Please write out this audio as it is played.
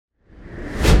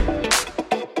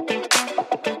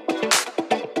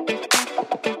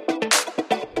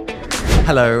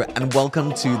Hello, and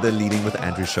welcome to the Leading with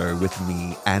Andrew show with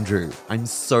me, Andrew. I'm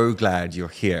so glad you're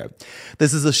here.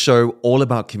 This is a show all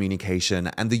about communication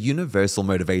and the universal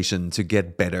motivation to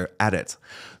get better at it.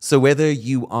 So whether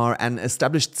you are an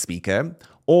established speaker,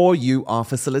 or you are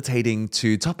facilitating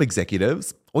to top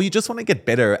executives, or you just want to get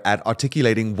better at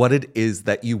articulating what it is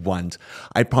that you want,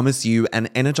 I promise you an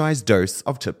energized dose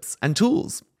of tips and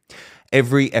tools.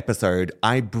 Every episode,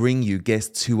 I bring you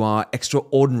guests who are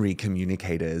extraordinary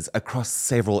communicators across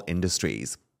several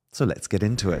industries. So let's get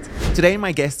into it. Today,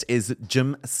 my guest is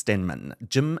Jim Stenman.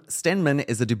 Jim Stenman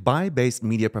is a Dubai-based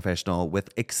media professional with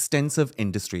extensive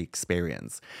industry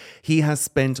experience. He has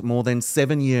spent more than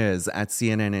 7 years at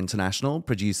CNN International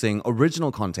producing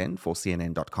original content for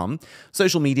CNN.com,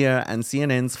 social media, and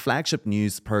CNN's flagship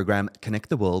news program, Connect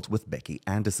the World with Becky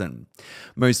Anderson.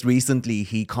 Most recently,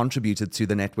 he contributed to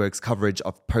the network's coverage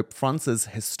of Pope Francis'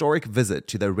 historic visit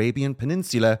to the Arabian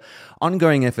Peninsula,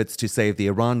 ongoing efforts to save the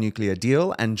Iran nuclear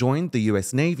deal, and joined the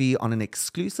US Navy on an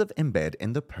exclusive embed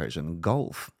in the Persian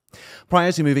Gulf.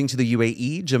 Prior to moving to the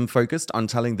UAE, Jim focused on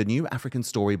telling the new African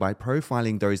story by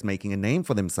profiling those making a name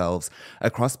for themselves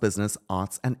across business,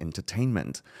 arts, and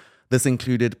entertainment. This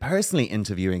included personally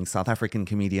interviewing South African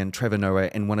comedian Trevor Noah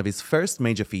in one of his first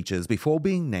major features before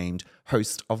being named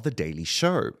host of The Daily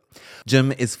Show.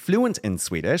 Jim is fluent in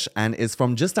Swedish and is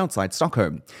from just outside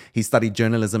Stockholm. He studied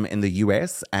journalism in the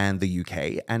US and the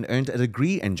UK and earned a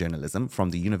degree in journalism from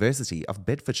the University of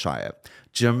Bedfordshire.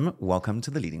 Jim, welcome to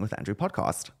the Leading with Andrew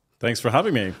podcast. Thanks for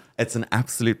having me. It's an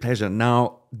absolute pleasure.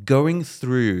 Now, going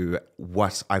through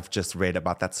what I've just read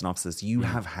about that synopsis, you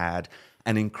have had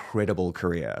an incredible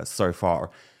career so far.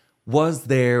 Was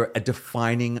there a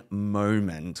defining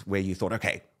moment where you thought,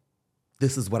 okay,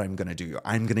 this is what I'm going to do.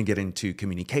 I'm going to get into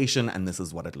communication and this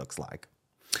is what it looks like?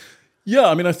 Yeah,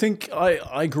 I mean, I think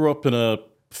I grew up in a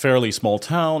fairly small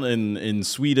town in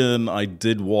Sweden. I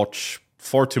did watch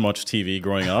far too much TV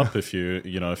growing up, if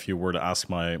you were to ask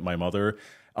my mother.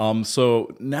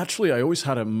 So naturally, I always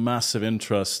had a massive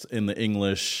interest in the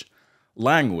English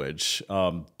language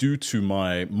due to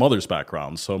my mother's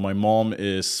background. So my mom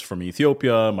is from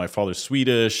Ethiopia, my father's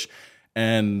Swedish,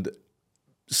 and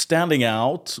standing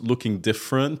out, looking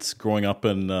different, growing up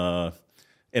in a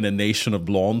nation of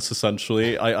blondes,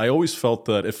 essentially, I always felt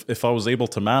that if I was able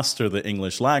to master the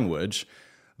English language,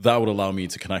 that would allow me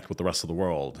to connect with the rest of the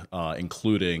world,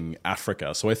 including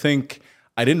Africa. So I think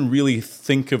I didn't really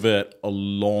think of it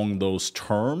along those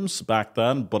terms back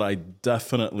then, but I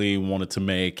definitely wanted to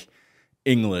make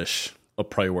English a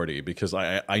priority because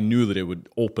I knew that it would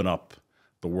open up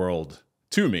the world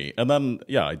to me. And then,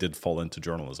 yeah, I did fall into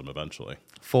journalism eventually.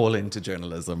 Fall into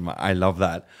journalism. I love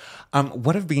that.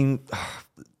 What have been,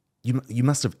 you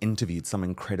must have interviewed some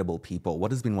incredible people.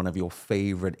 What has been one of your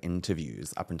favorite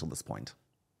interviews up until this point?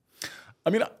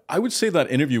 I mean, I would say that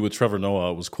interview with Trevor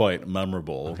Noah was quite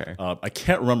memorable. Okay. I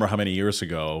can't remember how many years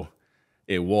ago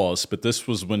it was, but this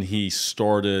was when he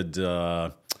started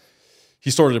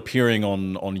appearing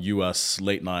on U.S.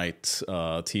 late night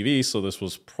TV. So this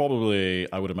was probably,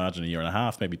 I would imagine, a year and a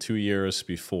half, maybe 2 years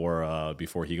before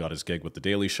he got his gig with The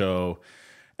Daily Show.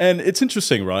 And it's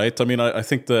interesting, right? I mean, I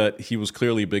think that he was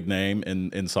clearly a big name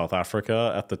in South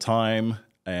Africa at the time.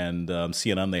 And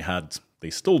CNN, they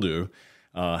still do,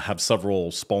 have several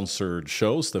sponsored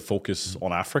shows that focus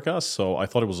on Africa. So I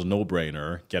thought it was a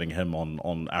no-brainer getting him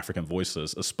on African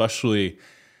Voices, especially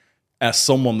as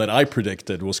someone that I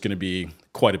predicted was going to be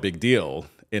quite a big deal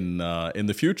in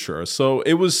the future. So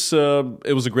it was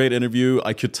a great interview.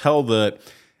 I could tell that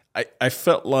I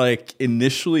felt like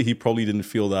initially he probably didn't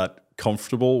feel that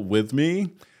comfortable with me,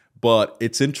 but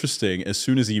it's interesting. As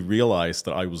soon as he realized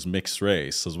that I was mixed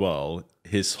race as well,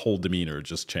 his whole demeanor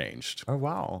just changed. Oh,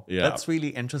 wow. Yeah. That's really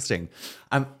interesting.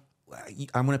 I'm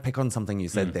going to pick on something you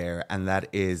said there, and that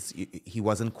is he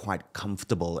wasn't quite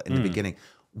comfortable in the beginning.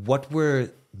 What were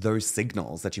those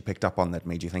signals that you picked up on that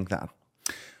made you think that?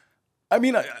 I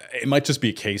mean, it might just be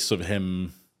a case of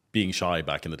him being shy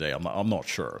back in the day. I'm not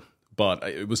sure. But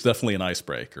it was definitely an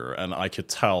icebreaker. And I could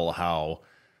tell how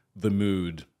the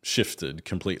mood shifted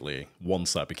completely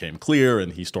once that became clear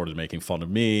and he started making fun of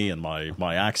me and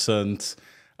my accent.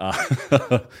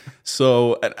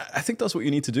 So I think that's what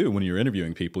you need to do when you're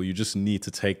interviewing people. You just need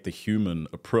to take the human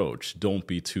approach. Don't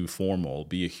be too formal.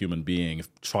 Be a human being.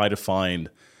 Try to find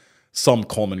some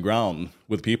common ground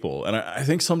with people. And I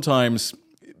think sometimes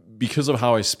because of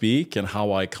how I speak and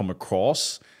how I come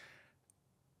across,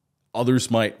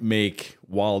 others might make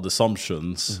wild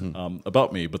assumptions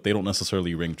about me, but they don't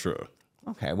necessarily ring true.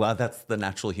 Okay, well, that's the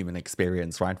natural human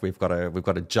experience, right? We've got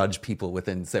to judge people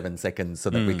within 7 seconds so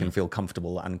that we can feel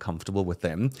comfortable, uncomfortable with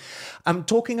them.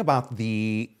 Talking about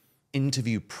the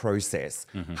interview process.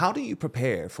 How do you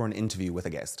prepare for an interview with a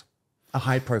guest? A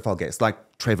high-profile guest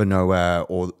like Trevor Noah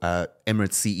or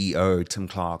Emirates CEO Tim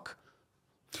Clark?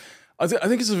 I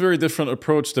think it's a very different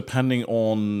approach depending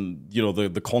on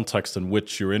the context in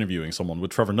which you're interviewing someone.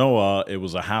 With Trevor Noah, it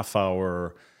was a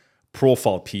half-hour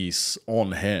profile piece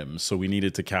on him, so we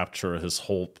needed to capture his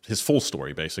full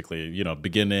story, basically.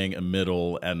 Beginning, a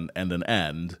middle, and an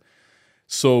end.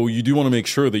 So you do want to make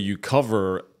sure that you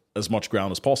cover as much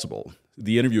ground as possible.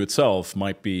 The interview itself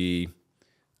might be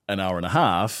an hour and a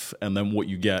half, and then what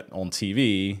you get on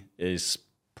TV is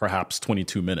perhaps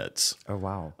 22 minutes. Oh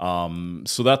wow!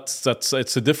 So that's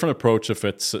it's a different approach if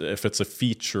it's a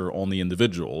feature on the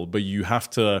individual, but you have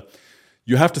to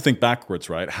think backwards,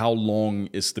 right? How long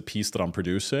is the piece that I'm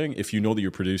producing? If you know that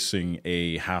you're producing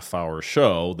a half-hour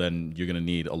show, then you're going to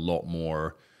need a lot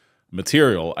more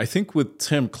material. I think with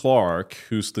Tim Clark,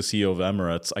 who's the CEO of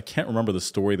Emirates, I can't remember the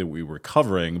story that we were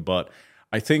covering, but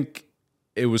I think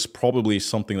it was probably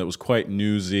something that was quite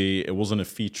newsy. It wasn't a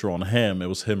feature on him. It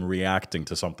was him reacting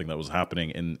to something that was happening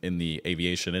in the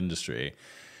aviation industry.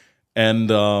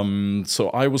 And so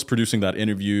I was producing that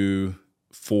interview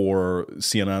for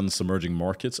CNN's emerging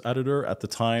markets editor at the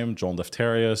time, John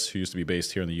Defterius, who used to be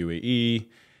based here in the UAE.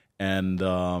 And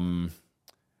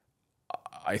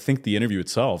I think the interview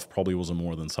itself probably wasn't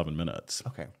more than 7 minutes.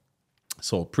 Okay.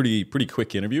 So pretty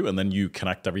quick interview, and then you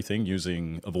connect everything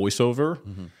using a voiceover.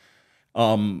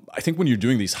 I think when you're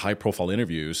doing these high-profile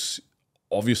interviews,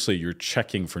 obviously you're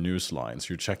checking for news lines.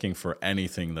 You're checking for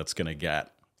anything that's going to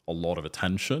get a lot of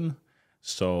attention.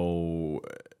 So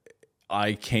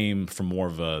I came from more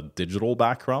of a digital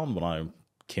background when I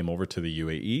came over to the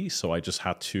UAE, so I just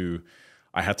had to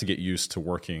get used to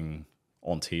working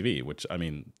on TV, which, I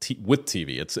mean, with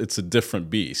TV, it's a different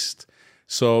beast.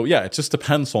 So yeah, it just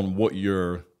depends on what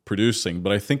you're producing.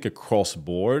 But I think across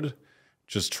board,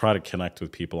 just try to connect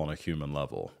with people on a human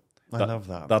level. I love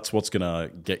that. That's what's going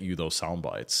to get you those sound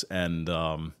bites. And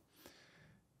I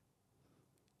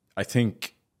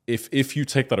think if you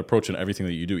take that approach in everything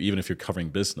that you do, even if you're covering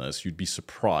business, you'd be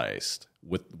surprised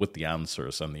with the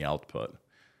answers and the output.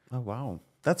 Oh, wow.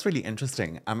 That's really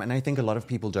interesting. And I think a lot of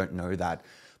people don't know that,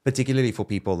 particularly for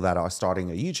people that are starting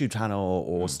a YouTube channel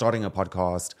or starting a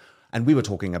podcast. And we were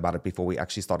talking about it before we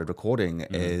actually started recording,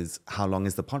 is how long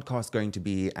is the podcast going to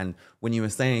be? And when you were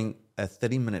saying a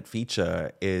 30-minute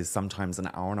feature is sometimes an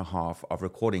hour and a half of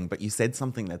recording, but you said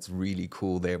something that's really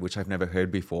cool there, which I've never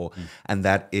heard before. And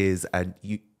that is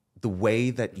the way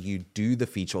that you do the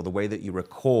feature, or the way that you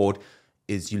record,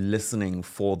 is you listening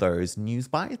for those news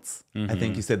bites. I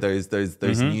think you said those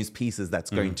news pieces that's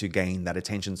going to gain that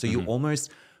attention. So you're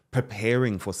almost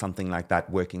preparing for something like that,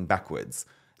 working backwards.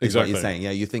 Exactly. What you're saying.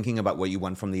 Yeah, you're thinking about what you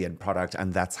want from the end product,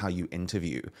 and that's how you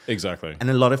interview. Exactly. And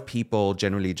a lot of people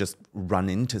generally just run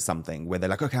into something where they're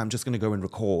like, okay, I'm just going to go and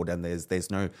record, and there's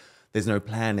no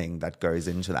planning that goes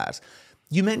into that.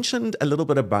 You mentioned a little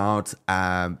bit about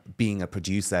being a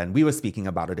producer, and we were speaking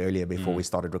about it earlier before we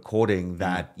started recording,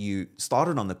 that you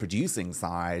started on the producing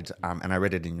side, and I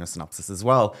read it in your synopsis as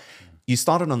well. You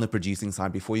started on the producing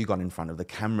side before you got in front of the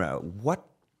camera. What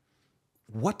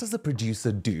does a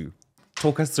producer do?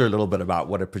 Talk us through a little bit about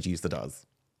what a producer does.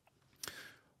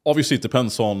 Obviously, it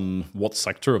depends on what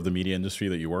sector of the media industry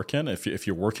that you work in. If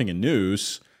you're working in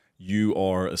news, you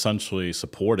are essentially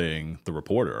supporting the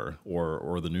reporter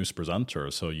or the news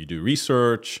presenter. So you do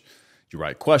research, you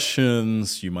write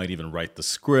questions, you might even write the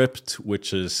script,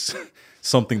 which is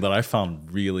something that I found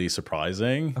really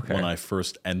surprising when I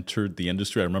first entered the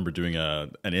industry. I remember doing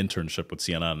an internship with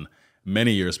CNN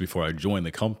many years before I joined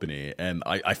the company. And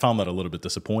I found that a little bit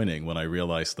disappointing when I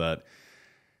realized that,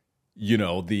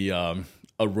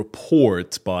 a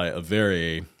report by a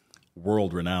very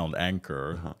world-renowned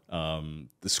anchor,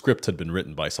 the script had been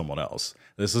written by someone else.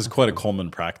 This is quite a common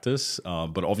practice,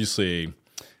 but obviously,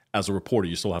 as a reporter,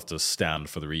 you still have to stand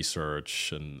for the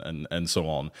research and so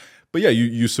on. But yeah,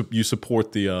 you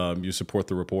support the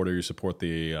reporter, you support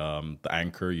the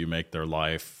anchor, you make their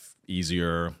life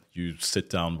easier. You sit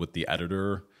down with the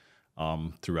editor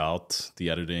throughout the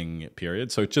editing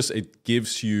period. So it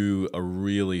gives you a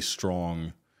really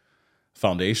strong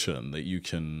foundation that you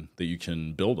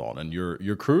can build on, and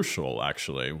you're crucial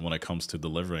actually when it comes to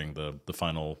delivering the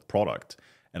final product.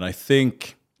 And I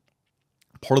think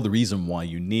part of the reason why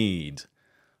you need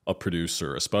a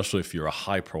producer, especially if you're a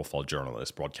high-profile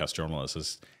journalist, broadcast journalist,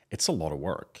 is it's a lot of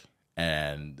work.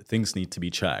 And things need to be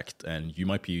checked, and you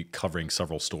might be covering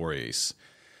several stories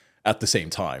at the same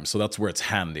time. So that's where it's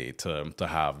handy to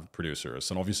have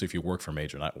producers. And obviously, if you work for a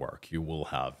major network, you will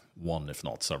have one, if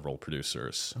not several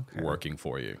producers working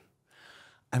for you.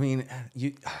 I mean,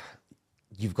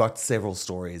 you've got several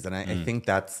stories, and I think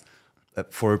that's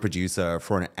for a producer,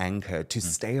 for an anchor, to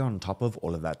stay on top of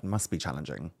all of that must be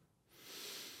challenging.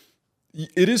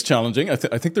 It is challenging. I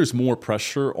think there's more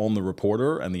pressure on the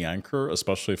reporter and the anchor,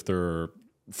 especially if they're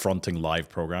fronting live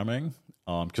programming,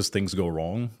 because things go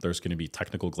wrong. There's going to be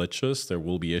technical glitches. There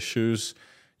will be issues.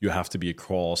 You have to be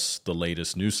across the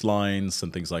latest news lines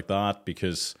and things like that,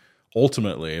 because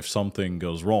ultimately, if something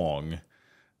goes wrong,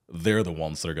 they're the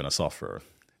ones that are going to suffer.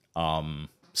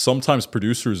 Sometimes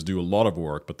producers do a lot of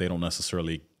work, but they don't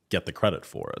necessarily get the credit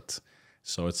for it.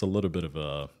 So it's a little bit of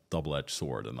a double-edged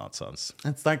sword in that sense.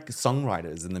 It's like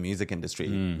songwriters in the music industry.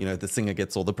 You know, the singer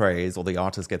gets all the praise, or the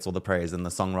artist gets all the praise, and the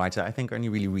songwriter, I think only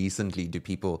really recently do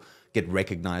people get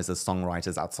recognized as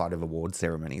songwriters outside of award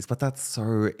ceremonies. But that's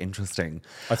so interesting.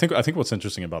 I think what's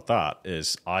interesting about that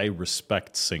is I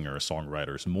respect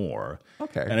singer-songwriters more.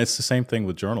 Okay. And it's the same thing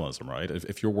with journalism, right?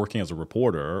 If you're working as a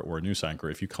reporter or a news anchor,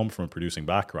 if you come from a producing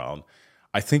background,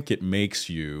 I think it makes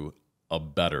you a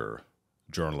better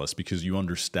journalist because you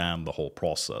understand the whole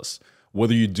process.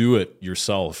 Whether you do it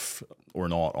yourself or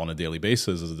not on a daily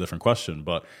basis is a different question,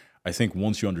 but I think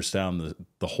once you understand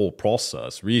the whole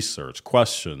process, research,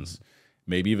 questions,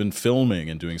 maybe even filming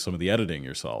and doing some of the editing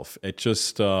yourself, it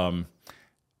just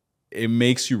it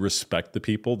makes you respect the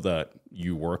people that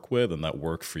you work with and that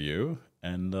work for you,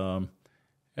 and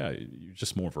you're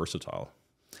just more versatile.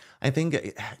 I think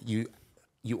you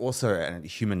also, and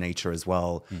human nature as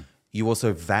well, you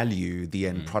also value the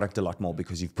end product a lot more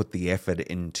because you've put the effort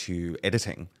into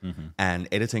editing. And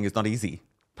editing is not easy.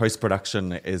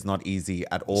 Post-production is not easy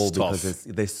at all, It's because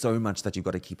there's so much that you've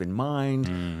got to keep in mind.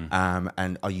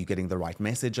 And are you getting the right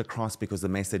message across? Because the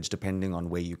message, depending on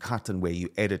where you cut and where you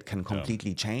edit, can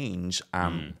completely change,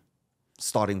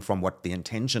 starting from what the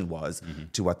intention was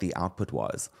to what the output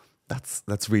was.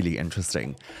 That's really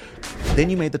interesting. Then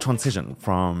you made the transition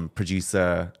from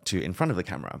producer to in front of the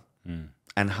camera.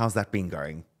 And how's that been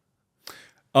going?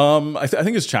 I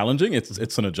think it's challenging.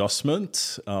 It's an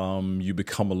adjustment. You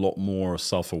become a lot more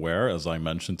self-aware, as I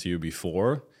mentioned to you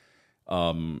before.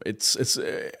 I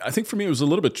think for me it was a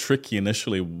little bit tricky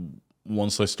initially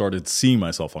once I started seeing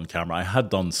myself on camera. I had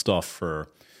done stuff for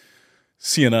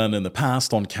CNN in the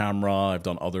past on camera. I've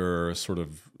done other sort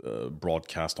of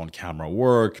broadcast on camera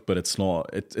work, but it's not.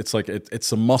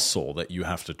 It's a muscle that you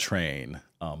have to train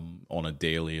on a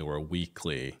daily or a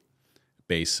weekly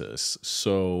basis.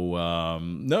 So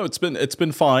no, it's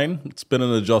been fine. It's been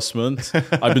an adjustment.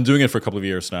 I've been doing it for a couple of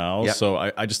years now. Yep. So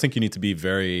I just think you need to be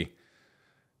very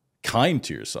kind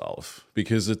to yourself,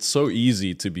 because it's so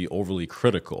easy to be overly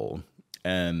critical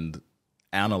and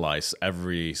analyze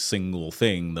every single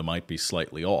thing that might be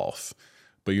slightly off,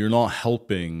 but you're not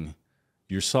helping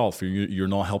yourself. You're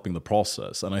not helping the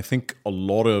process. And I think a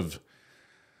lot of,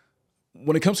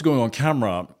 when it comes to going on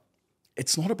camera,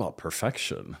 it's not about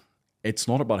perfection. It's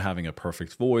not about having a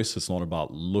perfect voice. It's not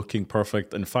about looking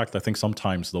perfect. In fact, I think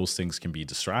sometimes those things can be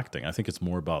distracting. I think it's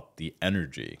more about the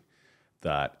energy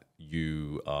that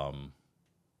you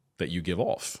give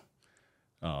off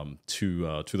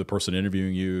to the person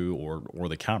interviewing you or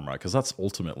the camera, because that's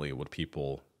ultimately what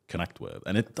people connect with.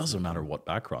 And it doesn't matter what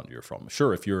background you're from.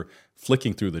 Sure, if you're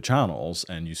flicking through the channels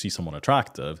and you see someone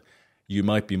attractive, you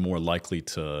might be more likely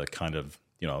to kind of,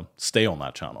 stay on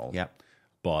that channel. Yeah.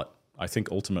 But I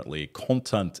think ultimately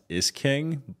content is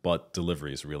king, but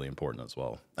delivery is really important as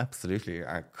well. Absolutely.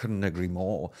 I couldn't agree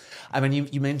more. I mean,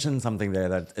 you mentioned something there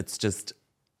that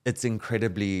it's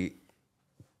incredibly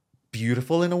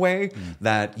beautiful in a way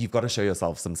that you've got to show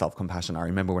yourself some self-compassion. I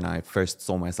remember when I first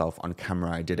saw myself on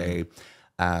camera, I did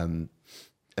an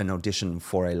audition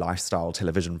for a lifestyle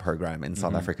television program in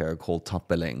South Africa called Top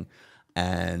Billing,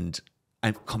 and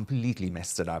I completely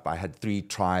messed it up. I had 3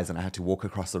 tries and I had to walk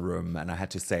across the room and I had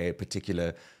to say a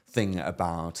particular thing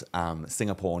about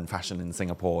Singapore and fashion in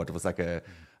Singapore. It was like a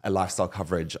lifestyle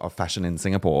coverage of fashion in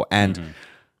Singapore. And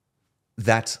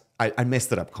that, I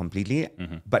messed it up completely.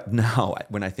 But now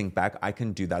when I think back, I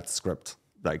can do that script.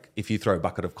 Like if you throw a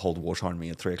bucket of cold water on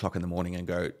me at 3 o'clock in the morning and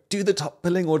go, do the Top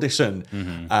Billing audition,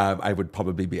 I would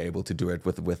probably be able to do it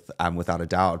without a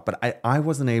doubt. But I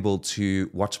wasn't able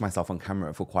to watch myself on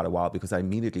camera for quite a while because I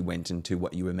immediately went into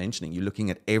what you were mentioning. You're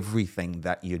looking at everything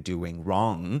that you're doing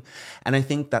wrong. And I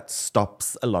think that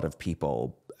stops a lot of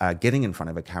people getting in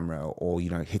front of a camera or,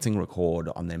 hitting record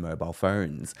on their mobile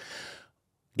phones.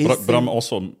 But I'm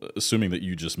also assuming that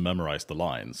you just memorized the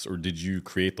lines, or did you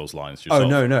create those lines yourself?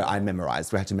 Oh, no, I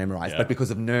memorized. We had to memorize. Yeah. But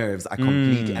because of nerves, I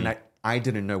completely... And I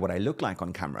didn't know what I looked like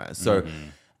on camera. So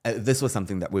this was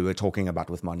something that we were talking about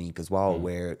with Monique as well,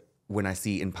 where when I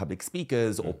see in public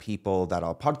speakers or people that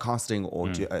are podcasting or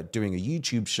doing a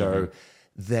YouTube show,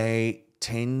 they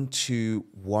tend to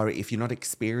worry if you're not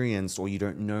experienced or you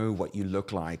don't know what you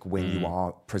look like when you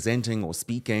are presenting or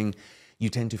speaking. You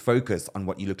tend to focus on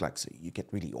what you look like. So you get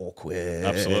really awkward.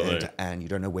 Absolutely. And you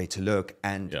don't know where to look.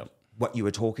 And what you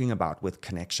were talking about with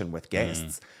connection with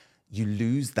guests, you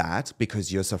lose that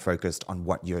because you're so focused on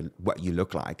what you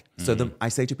look like. So I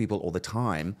say to people all the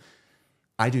time,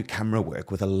 I do camera work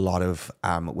with a lot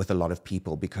of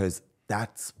people because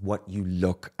that's what you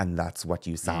look and that's what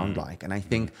you sound like. And I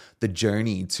think the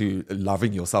journey to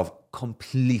loving yourself,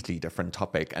 completely different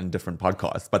topic and different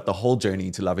podcast, but the whole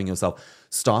journey to loving yourself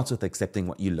starts with accepting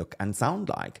what you look and sound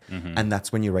like. And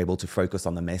that's when you're able to focus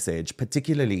on the message,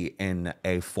 particularly in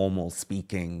a formal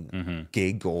speaking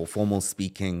gig or formal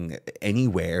speaking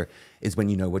anywhere, is when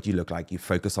you know what you look like, you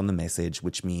focus on the message,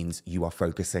 which means you are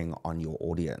focusing on your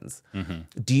audience.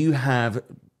 Do you have,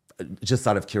 just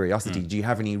out of curiosity, do you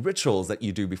have any rituals that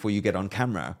you do before you get on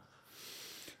camera?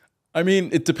 I mean,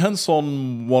 it depends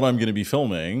on what I'm going to be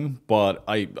filming, but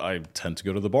I tend to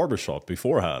go to the barbershop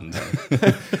beforehand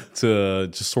to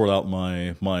just sort out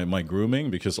my grooming,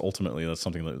 because ultimately that's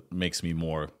something that makes me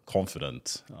more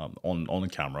confident on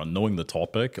camera. Knowing the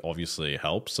topic obviously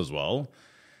helps as well.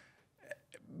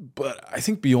 But I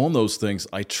think beyond those things,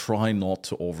 I try not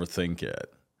to overthink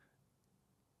it.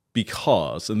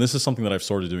 Because, and this is something that I've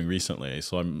started doing recently,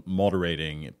 so I'm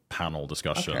moderating panel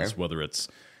discussions, whether it's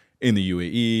in the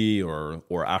UAE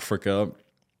or Africa.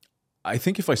 I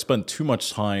think if I spend too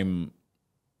much time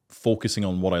focusing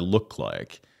on what I look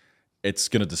like, it's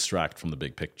going to distract from the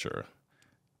big picture.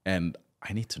 And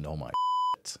I need to know my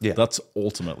shit. Yeah. That's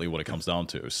ultimately what it comes down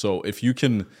to. So if you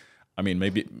can, I mean,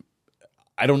 maybe,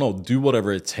 I don't know, do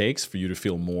whatever it takes for you to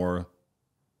feel more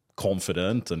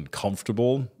confident and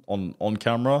comfortable on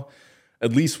camera,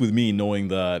 at least with me knowing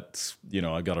that, you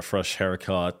know, I got a fresh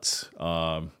haircut,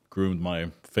 groomed my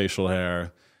facial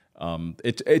hair.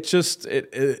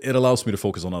 It allows me to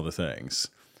focus on other things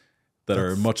that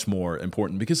are much more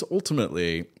important, because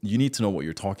ultimately you need to know what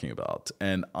you're talking about.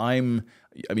 And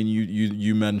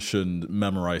you mentioned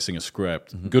memorizing a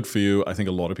script. Good for you. I think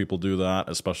a lot of people do that,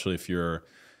 especially if you're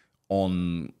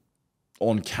on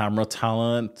camera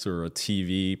talent or a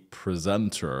TV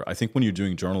presenter. I think when you're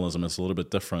doing journalism, it's a little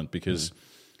bit different, because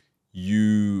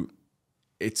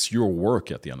it's your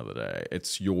work at the end of the day.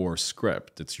 It's your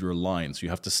script. It's your lines. You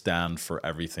have to stand for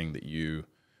everything that you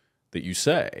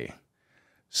say.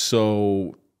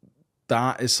 So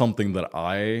that is something that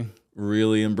I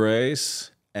really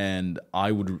embrace, and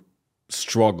I would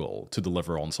struggle to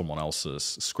deliver on someone else's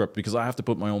script because I have to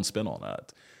put my own spin on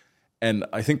it. And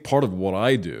I think part of what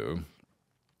I do,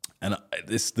 and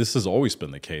this has always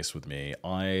been the case with me,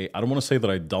 I don't want to say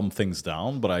that I dumb things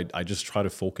down, but I just try to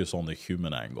focus on the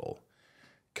human angle.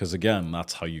 Because again,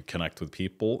 that's how you connect with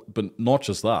people. But not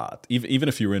just that. Even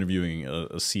if you're interviewing a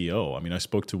CEO, I mean, I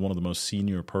spoke to one of the most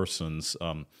senior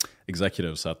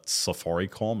executives at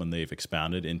Safaricom, and they've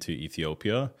expanded into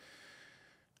Ethiopia.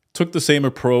 Took the same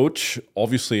approach.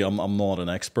 Obviously, I'm not an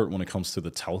expert when it comes to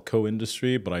the telco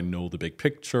industry, but I know the big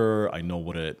picture. I know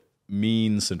what it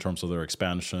means in terms of their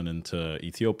expansion into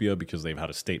Ethiopia, because they've had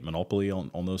a state monopoly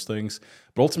on those things.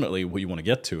 But ultimately, what you want to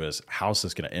get to is, how is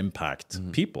this going to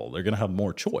impact people? They're going to have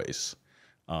more choice.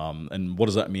 And what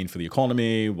does that mean for the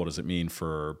economy? What does it mean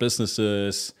for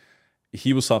businesses?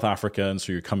 He was South African,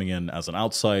 so you're coming in as an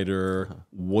outsider.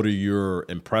 What are your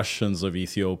impressions of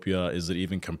Ethiopia? Is it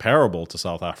even comparable to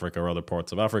South Africa or other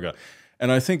parts of Africa?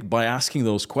 And I think by asking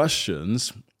those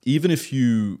questions, even if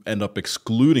you end up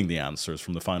excluding the answers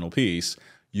from the final piece,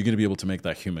 you're going to be able to make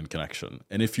that human connection.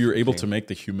 And if you're able to make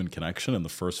the human connection in the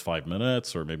first 5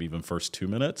 minutes, or maybe even first 2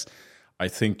 minutes, I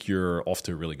think you're off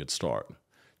to a really good start.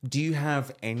 Do you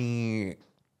have any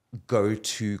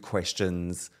go-to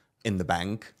questions in the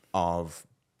bank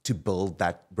to build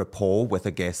that rapport with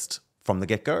a guest from the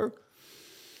get-go?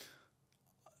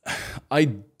 I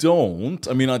don't.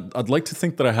 I mean, I'd like to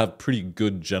think that I have pretty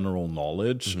good general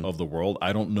knowledge of the world.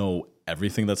 I don't know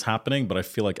everything that's happening, but I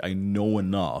feel like I know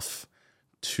enough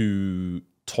to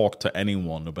talk to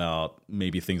anyone about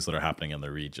maybe things that are happening in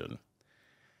their region.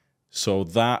 So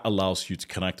that allows you to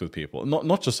connect with people,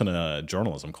 not just in a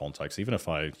journalism context. Even if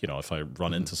I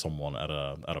run into someone at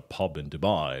a pub in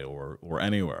Dubai or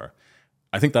anywhere,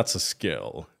 I think that's a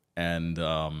skill, and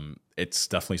it's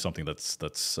definitely something that's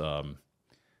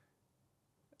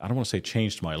I don't want to say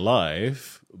changed my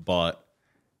life, but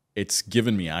it's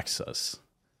given me access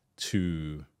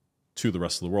to the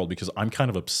rest of the world, because I'm kind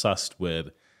of obsessed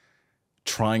with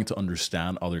trying to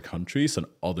understand other countries and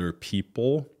other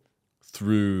people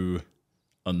through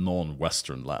a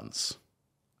non-Western lens.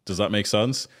 Does that make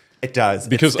sense? It does.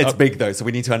 Because it's big though, so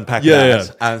we need to unpack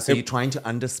that. So you're trying to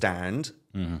understand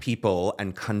people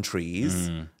and countries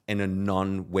in a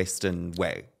non-Western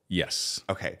way. Yes.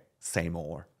 Okay, say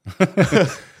more.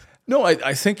 No,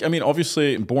 I think, I mean,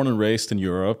 obviously, born and raised in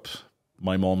Europe.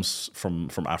 My mom's from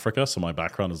Africa, so my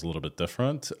background is a little bit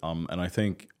different. And I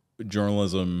think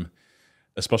journalism,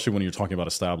 especially when you're talking about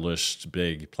established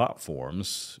big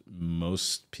platforms,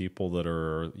 most people that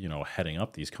are, heading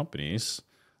up these companies,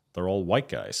 they're all white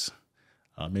guys.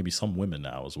 Maybe some women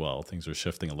now as well. Things are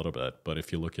shifting a little bit. But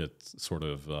if you look at sort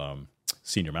of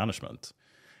senior management,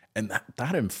 and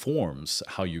that informs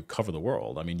how you cover the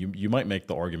world. I mean, you might make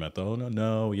the argument, oh,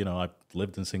 no, I've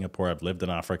lived in Singapore, I've lived in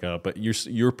Africa, but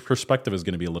your perspective is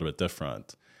going to be a little bit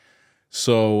different.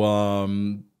 So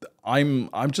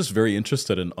I'm just very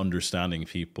interested in understanding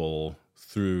people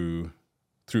through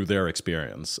their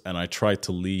experience, and I try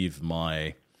to leave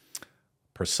my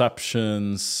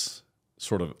perceptions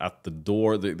sort of at the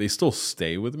door. They still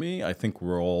stay with me. I think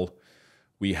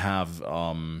we have.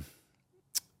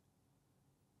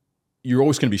 You're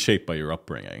always going to be shaped by your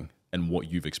upbringing and what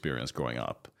you've experienced growing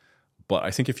up. But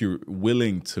I think if you're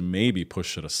willing to maybe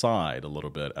push it aside a little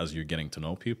bit as you're getting to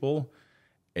know people,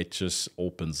 it just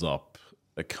opens up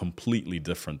a completely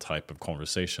different type of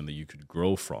conversation that you could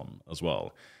grow from as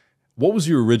well. What was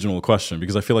your original question?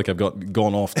 Because I feel like I've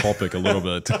gone off topic a little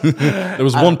bit. There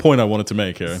was one point I wanted to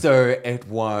make here. So it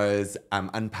was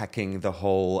unpacking the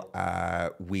whole,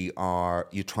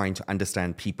 you're trying to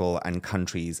understand people and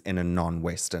countries in a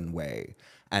non-Western way.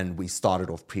 And we started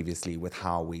off previously with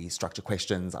how we structure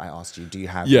questions. I asked you, do you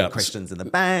have any questions in the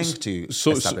bank to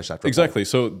establish that rapport? Exactly.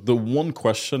 So the one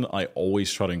question I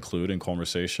always try to include in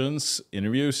conversations,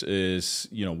 interviews is,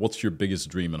 what's your biggest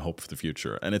dream and hope for the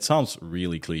future? And it sounds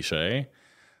really cliche,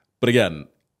 but again,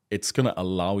 it's going to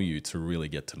allow you to really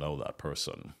get to know that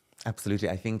person. Absolutely.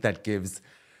 I think that gives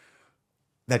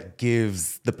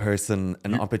the person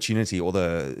an opportunity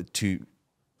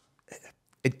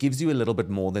it gives you a little bit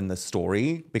more than the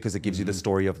story, because it gives you the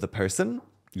story of the person.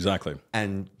 Exactly.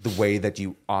 And the way that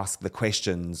you ask the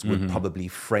questions would probably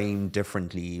frame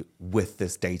differently with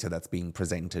this data that's being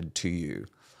presented to you.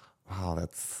 Wow,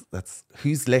 that's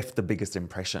who's left the biggest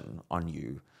impression on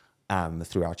you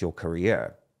throughout your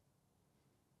career?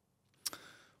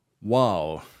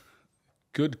 Wow,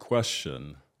 good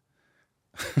question.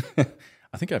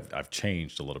 I think I've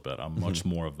changed a little bit. I'm much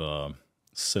more of a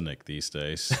cynic these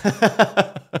days.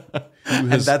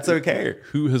 And that's okay.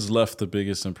 Who has left the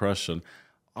biggest impression?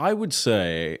 I would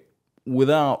say,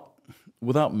 without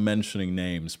mentioning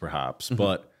names perhaps,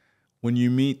 but when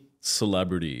you meet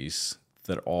celebrities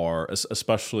that are,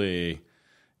 especially,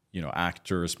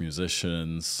 actors,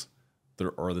 musicians,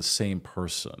 that are the same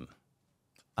person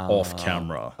off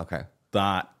camera. Okay.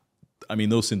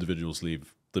 Those individuals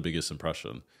leave the biggest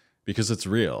impression because it's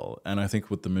real. And I think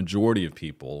with the majority of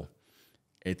people,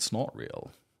 it's not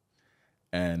real.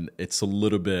 And it's a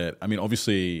little bit,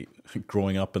 obviously,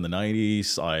 growing up in the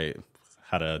 90s, I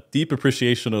had a deep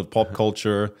appreciation of pop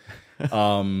culture,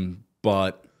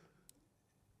 but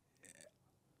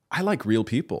I like real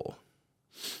people.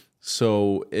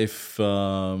 So if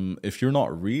you're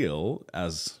not real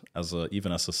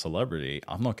even as a celebrity,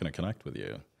 I'm not going to connect with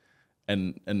you.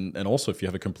 And also, if you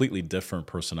have a completely different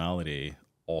personality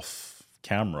off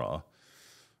camera,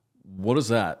 what does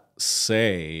that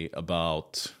say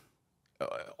about?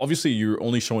 Obviously, you're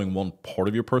only showing one part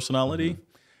of your personality,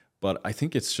 but I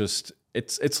think it's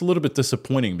a little bit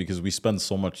disappointing because we spend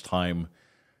so much time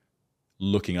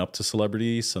looking up to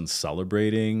celebrities and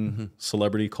celebrating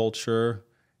celebrity culture,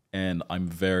 and I'm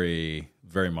very,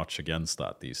 very much against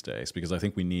that these days because I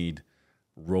think we need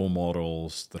role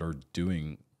models that are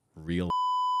doing real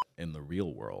in the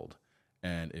real world.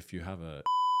 And if you have a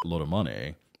lot of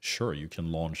money, sure, you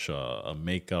can launch a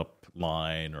makeup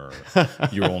line or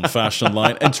your own fashion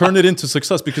line and turn it into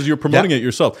success because you're promoting it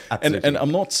yourself. Absolutely. And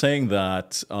I'm not saying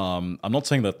that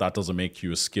that doesn't make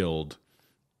you a skilled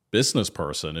business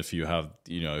person if you have,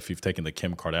 if you've taken the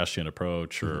Kim Kardashian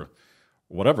approach or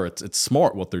whatever. It's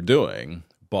smart what they're doing,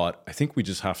 but I think we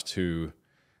have to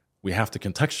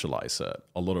contextualize it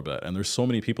a little bit. And there's so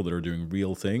many people that are doing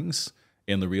real things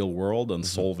in the real world and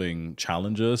solving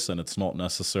challenges, and it's not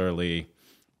necessarily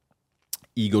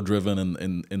ego-driven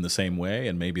in the same way,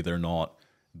 and maybe they're not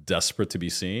desperate to be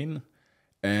seen.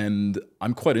 And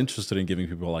I'm quite interested in giving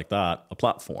people like that a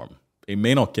platform. It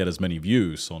may not get as many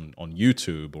views on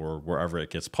YouTube or wherever it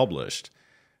gets published,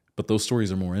 but those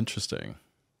stories are more interesting.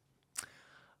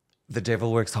 The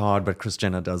devil works hard, but Kris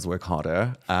Jenner does work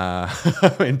harder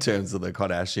in terms of the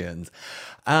Kardashians.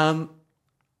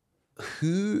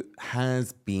 Who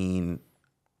has been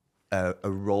a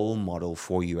role model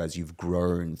for you as you've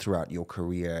grown throughout your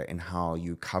career in how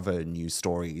you cover news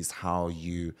stories, how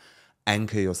you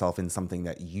anchor yourself in something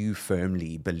that you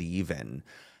firmly believe in.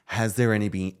 Has there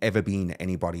ever been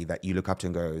anybody that you look up to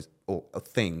and goes or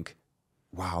think,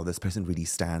 wow, this person really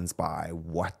stands by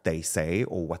what they say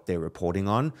or what they're reporting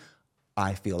on?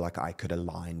 I feel like I could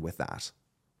align with that.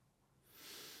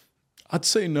 I'd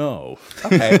say no.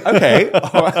 Okay.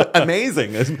 All right.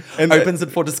 Amazing. It opens it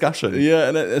for discussion. Yeah,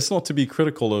 and it's not to be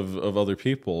critical of other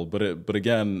people, but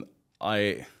again,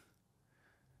 how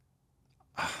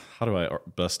do I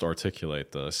best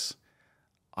articulate this?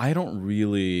 I don't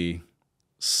really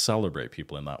celebrate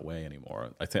people in that way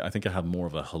anymore. I think I have more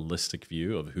of a holistic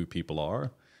view of who people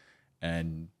are,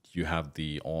 and you have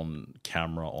the on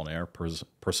camera, on air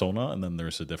persona, and then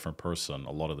there's a different person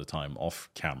a lot of the time off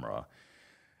camera.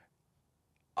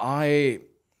 I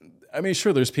mean,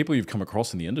 sure, there's people you've come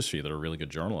across in the industry that are really good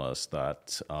journalists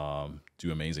that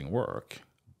do amazing work.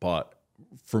 But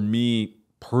for me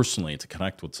personally, to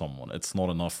connect with someone, it's not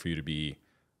enough for you to be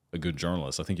a good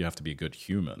journalist. I think you have to be a good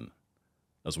human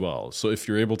as well. So if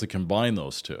you're able to combine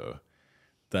those two,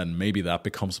 then maybe that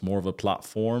becomes more of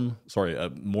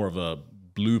a more of a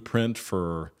blueprint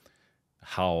for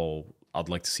how I'd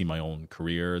like to see my own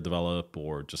career develop,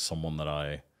 or just someone that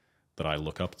I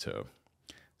look up to.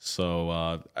 So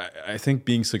I think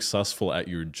being successful at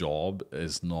your job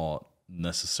is not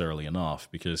necessarily enough,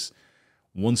 because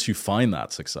once you find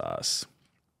that success,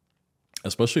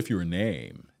 especially if you're a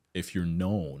name, if you're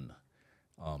known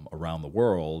around the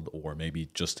world or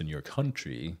maybe just in your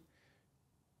country,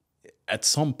 at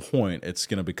some point it's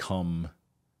going to become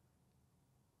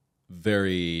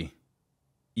very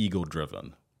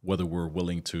ego-driven, whether we're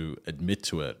willing to admit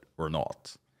to it or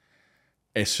not.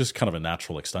 It's just kind of a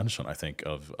natural extension, I think,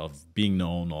 of being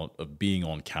known, of being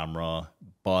on camera.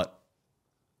 But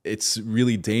it's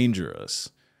really dangerous,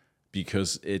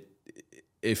 because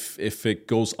if it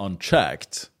goes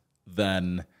unchecked,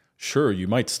 then sure, you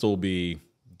might still be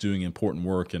doing important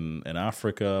work in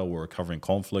Africa or covering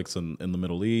conflicts in the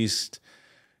Middle East,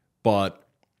 but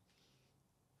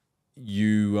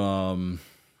you,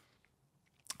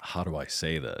 how do I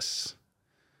say this?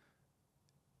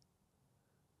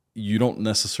 You don't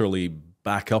necessarily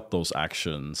back up those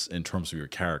actions in terms of your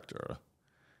character.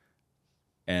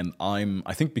 And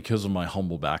I think because of my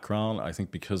humble background, I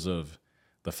think because of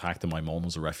the fact that my mom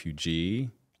was a refugee,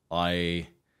 I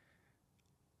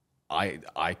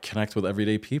connect with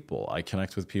everyday people. I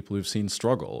connect with people who've seen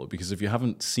struggle, because if you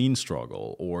haven't seen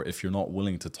struggle, or if you're not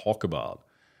willing to talk about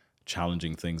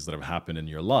challenging things that have happened in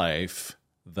your life,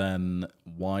 then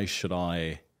why should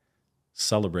I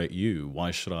celebrate you?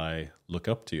 Why should I look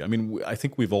up to you? I mean, I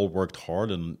think we've all worked hard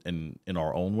in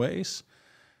our own ways,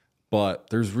 but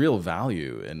there's real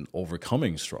value in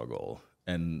overcoming struggle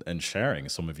and sharing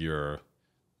some of your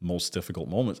most difficult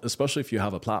moments, especially if you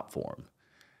have a platform,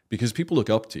 because people look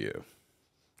up to you.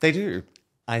 They do.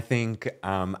 I think,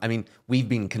 I mean, we've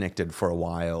been connected for a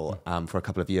while, for a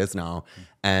couple of years now.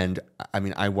 And I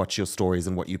mean, I watch your stories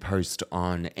and what you post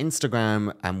on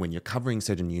Instagram, and when you're covering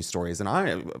certain news stories,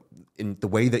 and in the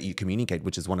way that you communicate,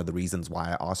 which is one of the reasons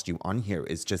why I asked you on here,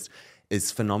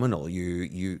 is phenomenal.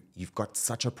 You've got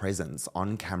such a presence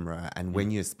on camera, and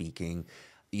when you're speaking,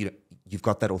 you've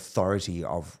got that authority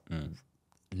of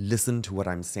listen to what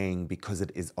I'm saying because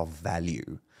it is of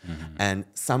value. And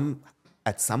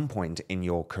at some point in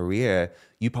your career,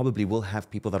 you probably will have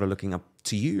people that are looking up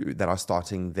to you, that are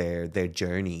starting their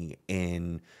journey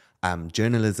in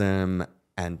journalism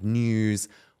and news.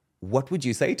 What would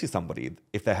you say to somebody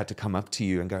if they had to come up to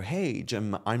you and go, hey,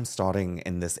 Jim, I'm starting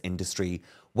in this industry.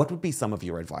 What would be some of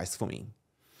your advice for me?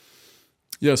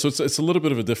 Yeah, so it's a little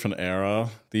bit of a different era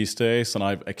these days, and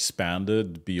I've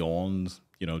expanded beyond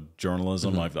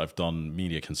journalism. I've done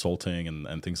media consulting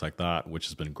and things like that, which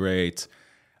has been great.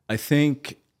 I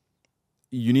think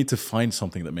you need to find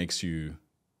something that makes you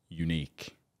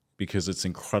unique, because it's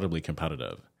incredibly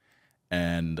competitive,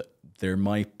 and you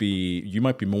might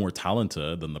be more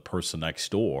talented than the person next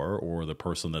door or the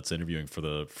person that's interviewing for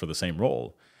the same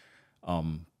role,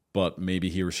 but maybe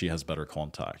he or she has better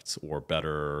contacts or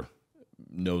better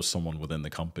knows someone within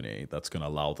the company that's going to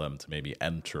allow them to maybe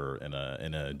enter in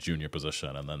a junior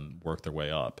position and then work their way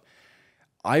up.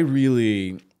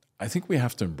 I think we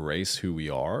have to embrace who we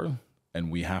are,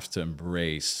 and we have to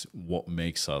embrace what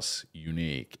makes us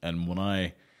unique. And when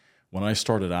I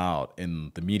started out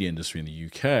in the media industry in the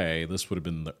UK, this would have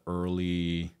been the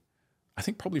early, I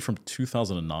think probably from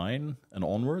 2009 and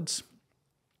onwards,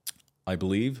 I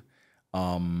believe.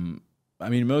 I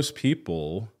mean, most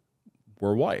people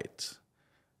were white,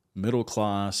 middle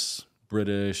class,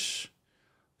 British,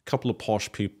 couple of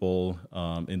posh people,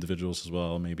 individuals as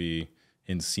well, maybe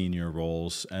in senior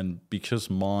roles. And because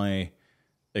my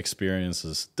experience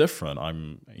is different,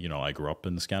 I grew up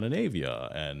in Scandinavia,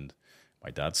 and my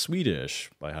dad's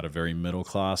Swedish. I had a very middle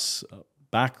class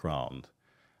background,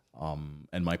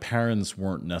 and my parents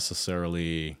weren't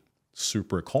necessarily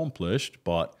super accomplished,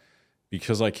 but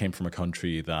because I came from a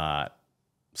country that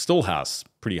still has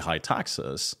pretty high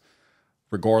taxes,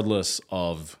 regardless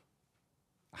of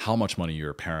how much money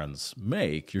your parents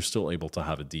make, you're still able to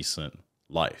have a decent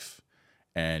life,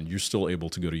 and you're still able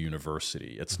to go to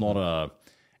university. It's not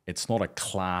a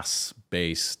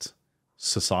class-based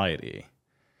society.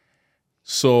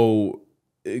 So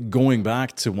going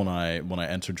back to when I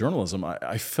entered journalism,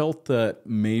 I felt that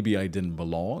maybe I didn't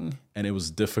belong, and it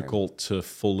was difficult to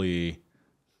fully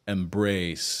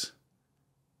embrace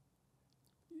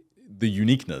the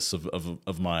uniqueness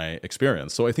of my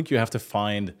experience. So I think you have to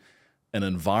find an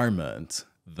environment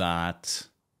that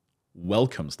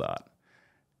welcomes that.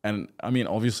 And I mean,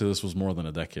 obviously, this was more than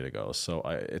a decade ago, so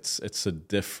it's a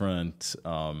different.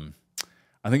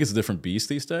 I think it's a different beast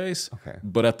these days. Okay.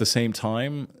 But at the same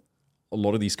time, a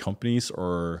lot of these companies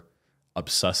are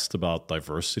obsessed about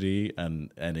diversity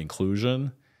and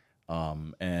inclusion,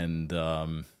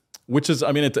 which is,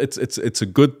 I mean, it's a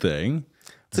good thing.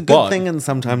 It's a good thing and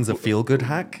sometimes a feel-good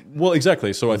hack. Well,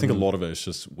 exactly. So I think a lot of it is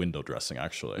just window dressing,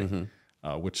 actually,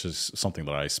 which is something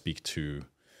that I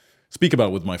speak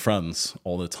about with my friends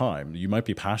all the time. You might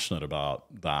be passionate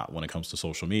about that when it comes to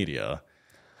social media,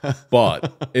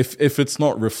 but if it's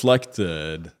not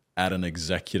reflected at an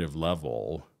executive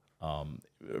level,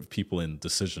 people in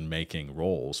decision-making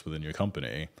roles within your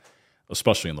company,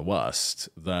 especially in the West,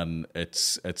 then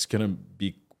it's going to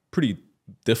be pretty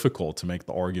difficult to make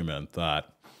the argument that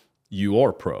you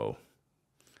are pro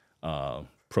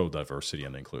diversity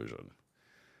and inclusion.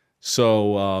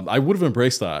 So I would have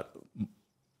embraced that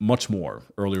much more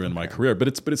earlier in my career, but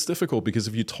it's difficult because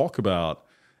if you talk about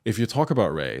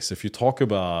race, if you talk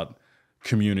about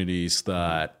communities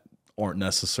that aren't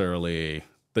necessarily,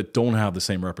 that don't have the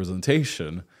same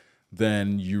representation,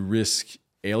 then you risk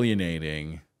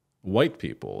alienating white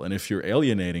people. And if you're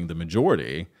alienating the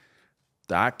majority,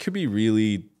 that could be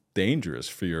really dangerous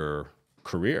for your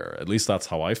career. At least that's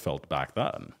how I felt back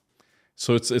then.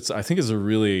 So I think it's a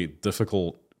really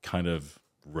difficult kind of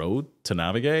road to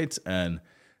navigate, and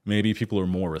maybe people are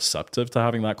more receptive to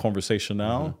having that conversation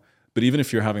now. But even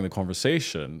if you're having the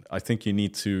conversation, I think you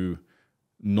need to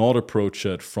not approach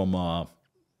it from a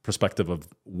perspective of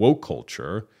woke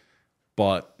culture,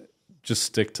 but just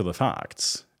stick to the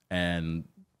facts and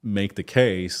make the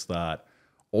case that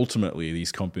ultimately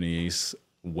these companies,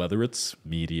 whether it's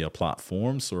media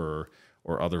platforms or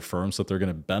other firms, that they're going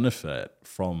to benefit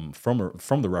from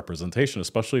the representation,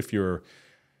 especially if you're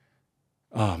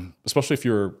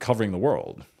covering the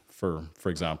world, for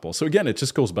example. So again, it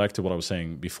just goes back to what I was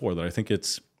saying before, that I think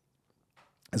it's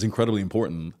incredibly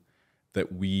important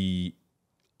that we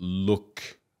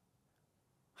look.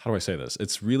 How do I say this?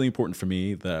 It's really important for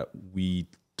me that we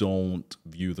don't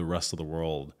view the rest of the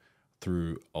world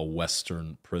through a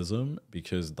Western prism,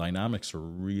 because dynamics are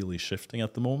really shifting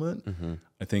at the moment.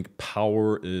 I think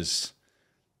power is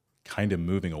kind of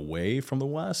moving away from the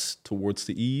West towards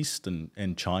the East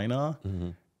and China.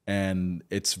 And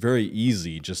it's very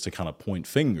easy just to kind of point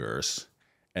fingers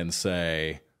and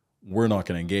say, we're not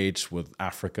going to engage with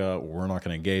Africa, or we're not going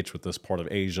to engage with this part of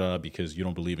Asia because you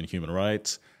don't believe in human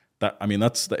rights.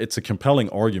 It's a compelling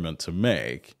argument to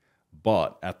make,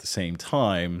 but at the same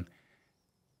time,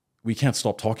 we can't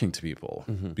stop talking to people,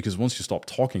 because once you stop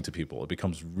talking to people, it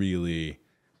becomes really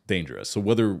dangerous. So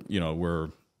whether we're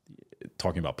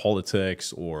talking about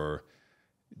politics or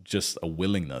just a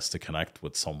willingness to connect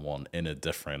with someone in a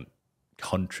different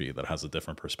country that has a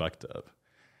different perspective,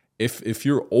 if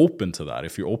you're open to that,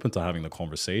 if you're open to having the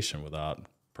conversation without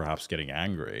perhaps getting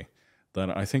angry,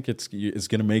 then I think it's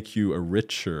going to make you a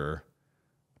richer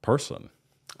person.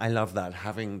 I love that,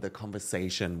 having the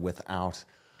conversation without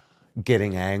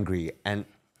getting angry. And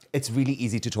it's really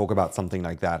easy to talk about something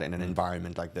like that in an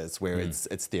environment like this, where it's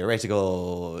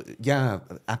theoretical. Yeah,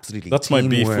 absolutely. That's teamwork. my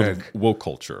beef with woke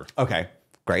culture. Okay,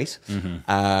 great.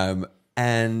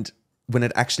 And when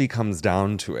it actually comes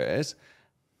down to it,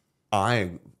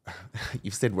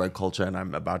 you've said woke culture, and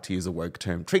I'm about to use a woke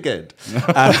term, triggered.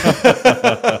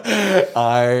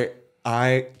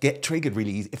 I get triggered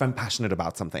really easy if I'm passionate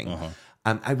about something.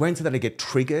 I won't say that I get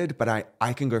triggered, but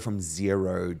I can go from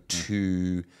 0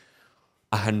 to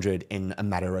 100 in a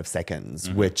matter of seconds,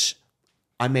 which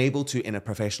I'm able to, in a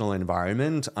professional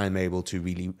environment, I'm able to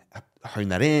really hone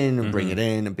that in and bring it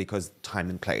in, because time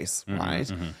and place,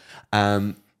 right?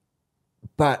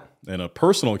 But in a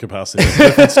personal capacity, it's a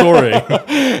different story.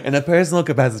 in a personal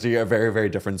capacity, a very, very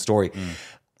different story.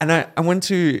 And I want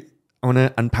to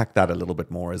unpack that a little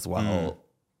bit more as well.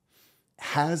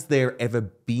 Has there ever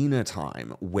been a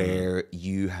time where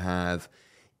you have,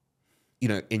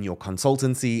 in your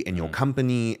consultancy, in your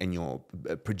company, in your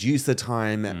producer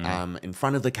time, in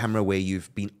front of the camera, where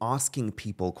you've been asking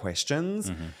people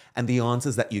questions and the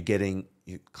answers that you're getting,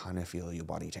 you kind of feel your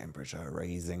body temperature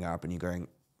raising up and you're going,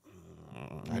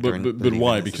 but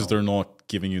why? Because they're not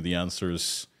giving you the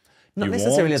answers not you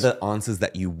necessarily want? the answers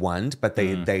that you want, but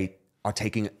they are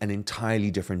taking an entirely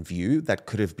different view that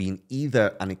could have been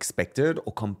either unexpected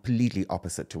or completely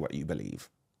opposite to what you believe.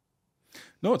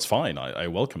 No, it's fine. I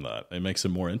welcome that. It makes it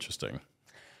more interesting.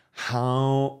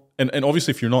 How? And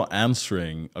obviously, if you're not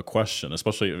answering a question,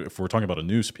 especially if we're talking about a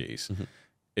news piece,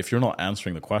 if you're not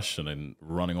answering the question and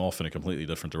running off in a completely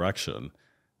different direction,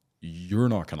 you're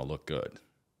not going to look good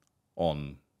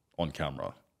on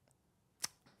camera.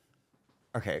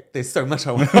 Okay, there's so much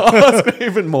I want to ask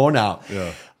even more now.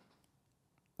 Yeah.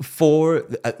 For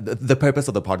the purpose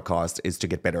of the podcast is to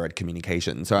get better at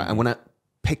communication. So I want to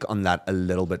pick on that a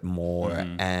little bit more.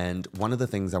 And one of the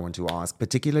things I want to ask,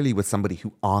 particularly with somebody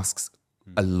who asks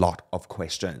a lot of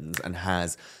questions and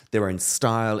has their own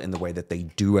style in the way that they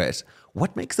do it,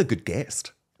 what makes a good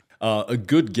guest? A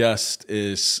good guest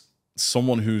is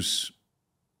someone who's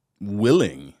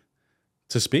willing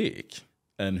to speak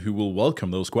and who will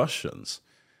welcome those questions.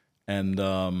 And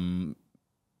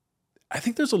I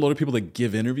think there's a lot of people that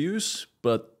give interviews,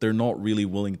 but they're not really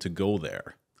willing to go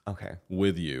there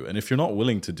with you. And if you're not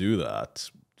willing to do that,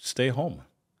 stay home.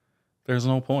 There's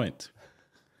no point.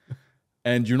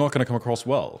 And you're not going to come across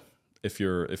well if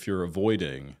you're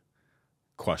avoiding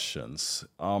questions.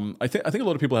 I think a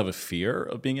lot of people have a fear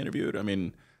of being interviewed. I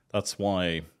mean, that's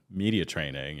why media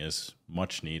training is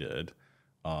much needed,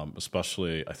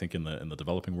 especially I think in the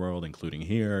developing world, including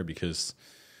here, because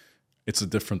it's a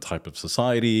different type of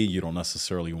society. You don't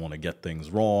necessarily want to get things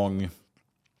wrong,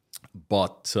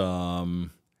 but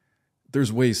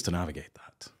there's ways to navigate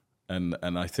that.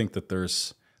 And I think that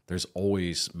there's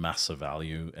always massive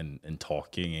value in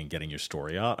talking and getting your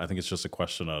story out. I think it's just a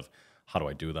question of how do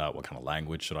I do that? What kind of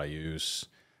language should I use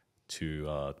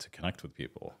to connect with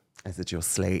people? Is it your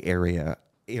Slay era?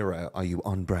 Are you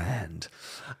on brand?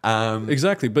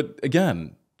 Exactly. But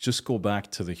again, just go back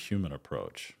to the human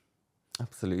approach.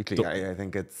 Absolutely. I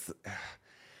think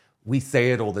we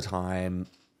say it all the time.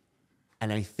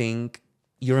 And I think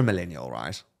you're a millennial,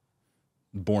 right?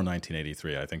 Born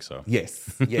 1983, I think so.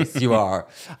 Yes, you are.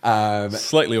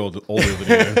 Slightly older than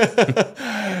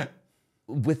you.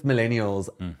 With millennials,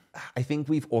 I think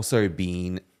we've also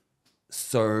been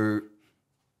the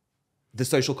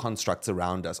social constructs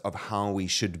around us of how we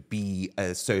should be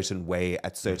a certain way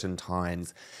at certain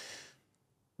times.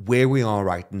 Where we are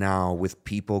right now with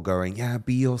people going,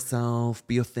 be yourself,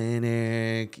 be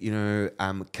authentic,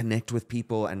 connect with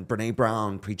people. And Brene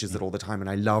Brown preaches it all the time. And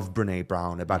I love Brene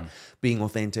Brown about being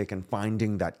authentic and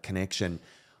finding that connection.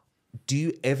 Do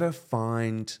you ever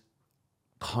find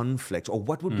conflict, or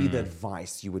what would be the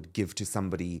advice you would give to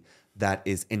somebody that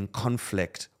is in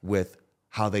conflict with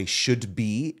how they should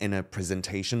be in a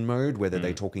presentation mode, whether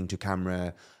they're talking to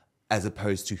camera as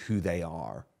opposed to who they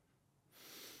are?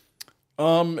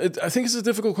 I think it's a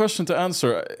difficult question to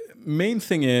answer. Main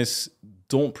thing is,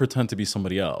 don't pretend to be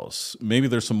somebody else. Maybe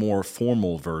there's a more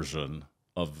formal version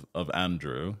of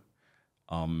Andrew,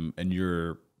 and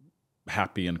you're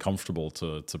happy and comfortable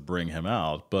to bring him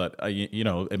out. But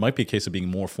it might be a case of being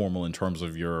more formal in terms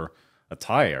of your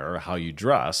attire, how you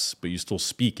dress, but you still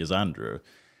speak as Andrew.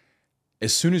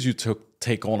 As soon as you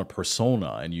take on a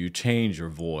persona and you change your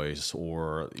voice,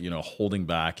 or holding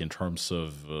back in terms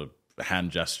of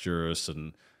hand gestures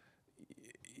and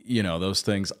those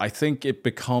things, I think it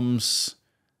becomes,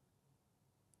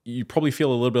 you probably feel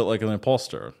a little bit like an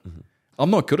imposter. I'm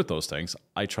not good at those things.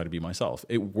 I try to be myself.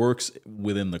 It works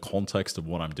within the context of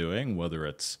what I'm doing, whether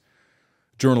it's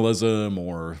journalism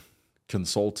or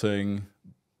consulting.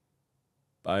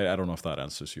 I don't know if that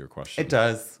answers your question. It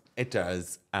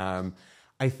does.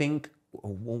 I think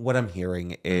what I'm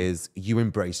hearing is you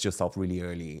embraced yourself really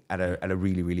early at a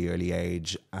really, really early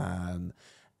age. And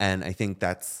I think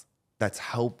that's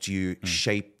helped you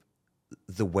shape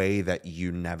the way that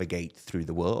you navigate through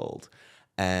the world.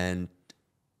 And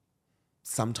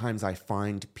sometimes I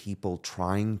find people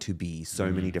trying to be so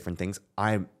many different things.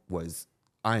 I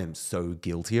am so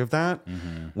guilty of that.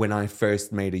 When I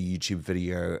first made a YouTube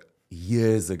video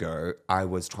years ago, I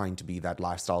was trying to be that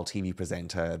lifestyle TV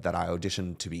presenter that I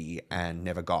auditioned to be and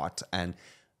never got. And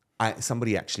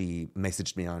somebody actually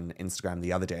messaged me on Instagram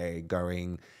the other day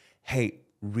going, hey,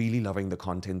 really loving the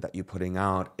content that you're putting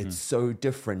out. It's so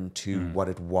different to what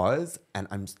it was, and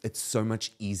it's so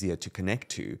much easier to connect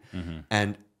to.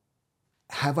 And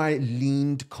have I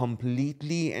leaned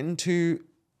completely into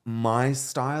my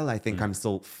style? I think I'm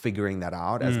still figuring that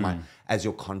out as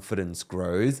your confidence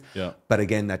grows. Yeah. But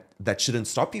again, that shouldn't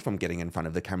stop you from getting in front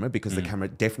of the camera, because the camera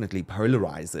definitely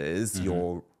polarizes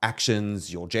your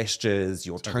actions, your gestures,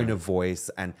 your tone of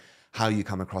voice, and how you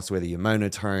come across, whether you're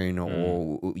monotone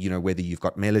or whether you've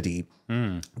got melody.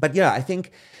 But yeah, I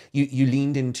think you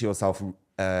leaned into yourself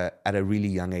at a really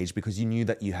young age because you knew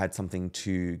that you had something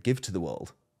to give to the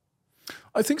world.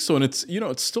 I think so, and it's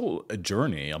it's still a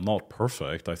journey. I'm not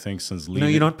perfect. I think since leaving, No,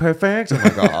 you're not perfect. Oh my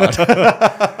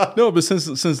god. no, but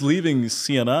since leaving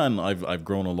CNN, I've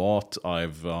grown a lot.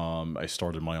 I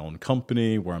started my own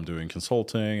company where I'm doing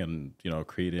consulting and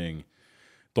creating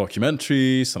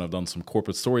documentaries, and I've done some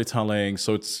corporate storytelling.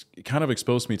 So it kind of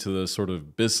exposed me to the sort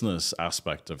of business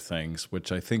aspect of things,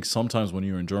 which I think sometimes when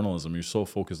you're in journalism, you're so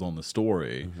focused on the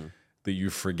story that you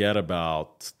forget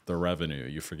about the revenue.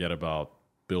 You forget about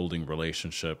building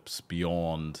relationships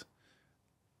beyond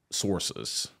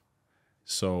sources.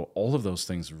 So all of those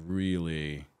things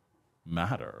really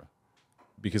matter,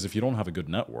 because if you don't have a good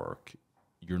network,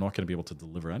 you're not going to be able to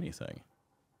deliver anything.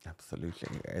 Absolutely.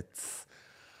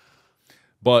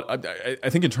 But I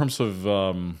think in terms of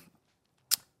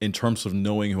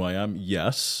knowing who I am,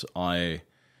 yes,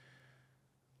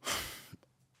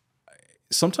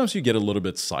 sometimes you get a little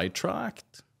bit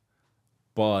sidetracked,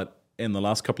 but in the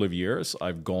last couple of years,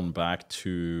 I've gone back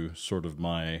to sort of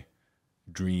my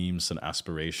dreams and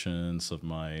aspirations of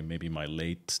maybe my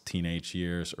late teenage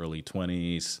years, early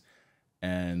 20s,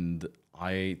 and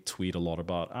I tweet a lot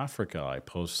about Africa. I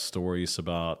post stories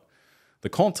about the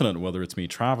continent, whether it's me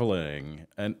traveling,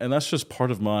 and that's just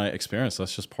part of my experience.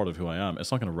 That's just part of who I am.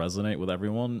 It's not going to resonate with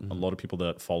everyone. A lot of people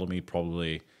that follow me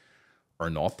probably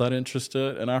are not that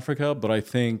interested in Africa, but I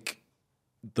think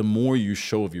the more you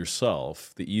show of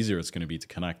yourself, the easier it's going to be to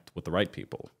connect with the right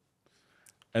people.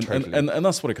 And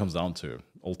that's what it comes down to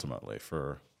ultimately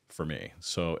for me.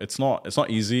 So it's not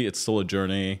easy. It's still a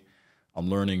journey. I'm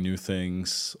learning new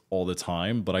things all the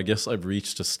time, but I guess I've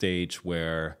reached a stage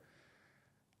where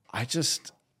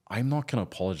I'm not going to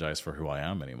apologize for who I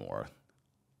am anymore.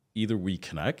 Either we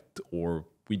connect or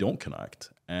we don't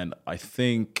connect. And I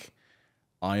think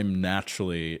I'm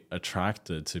naturally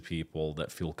attracted to people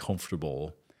that feel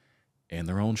comfortable in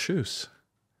their own shoes.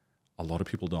 A lot of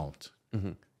people don't.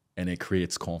 And it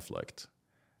creates conflict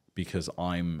because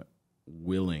I'm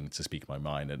willing to speak my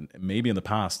mind. And maybe in the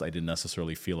past, I didn't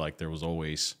necessarily feel like there was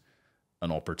always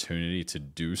an opportunity to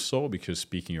do so, because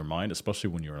speaking your mind,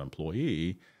 especially when you're an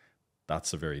employee,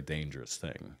 that's a very dangerous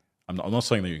thing. I'm not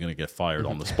saying that you're going to get fired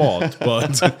on the spot,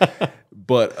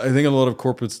 but I think a lot of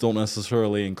corporates don't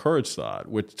necessarily encourage that,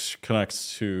 which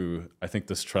connects to, I think,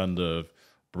 this trend of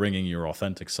bringing your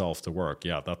authentic self to work.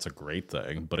 Yeah, that's a great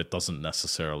thing, but it doesn't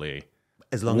necessarily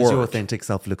as long as your authentic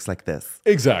self looks like this.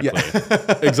 Exactly.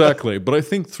 Yeah. Exactly. But I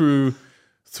think through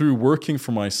working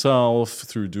for myself,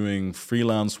 through doing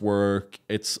freelance work,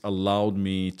 it's allowed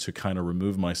me to kind of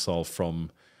remove myself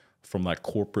from that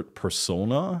corporate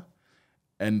persona.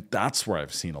 And that's where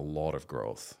I've seen a lot of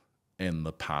growth in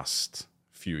the past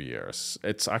few years.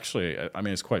 It's actually,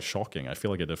 it's quite shocking. I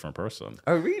feel like a different person.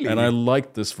 Oh, really? And I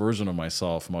like this version of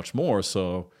myself much more.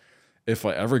 So if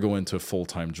I ever go into a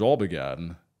full-time job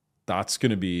again, that's going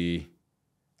to be,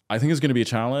 I think it's going to be a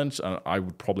challenge. And I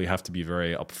would probably have to be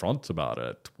very upfront about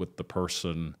it with the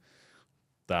person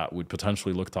that would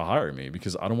potentially look to hire me,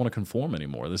 because I don't want to conform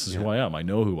anymore. This is who I am. I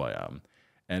know who I am.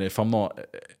 And if I'm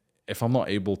not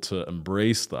able to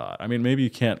embrace that, maybe you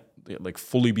can't like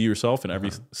fully be yourself in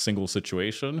every single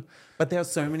situation. But there are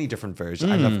so many different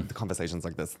versions. I love the conversations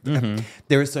like this.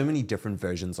 There are so many different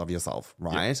versions of yourself,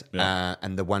 right? Yeah.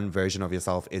 And the one version of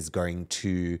yourself is going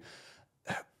to,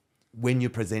 when you're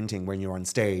presenting, when you're on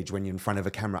stage, when you're in front of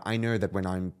a camera. I know that when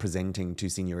I'm presenting to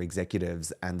senior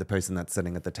executives and the person that's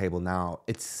sitting at the table now,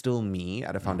 it's still me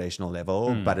at a foundational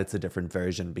level, but it's a different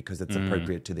version because it's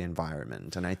appropriate to the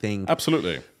environment. And I think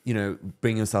absolutely,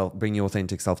 bring your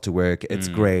authentic self to work. It's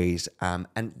great.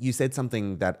 And you said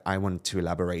something that I wanted to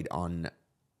elaborate on,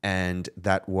 and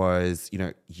that was,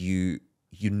 you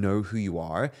know who you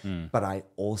are, but I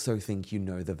also think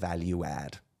the value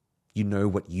add. You know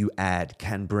what you add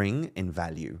can bring in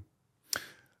value.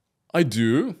 I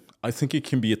do. I think it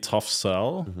can be a tough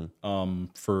sell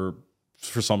for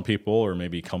some people, or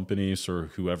maybe companies, or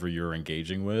whoever you're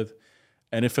engaging with.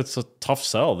 And if it's a tough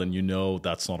sell, then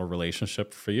that's not a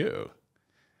relationship for you.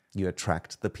 You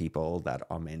attract the people that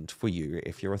are meant for you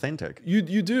if you're authentic. You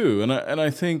do. And I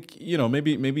think,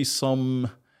 maybe some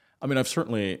I mean,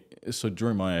 so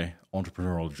during my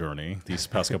entrepreneurial journey, these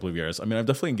past couple of years, I mean, I've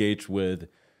definitely engaged with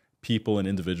people and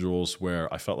individuals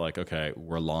where I felt like, okay,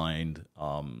 we're aligned.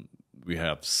 We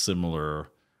have similar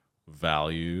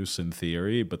values in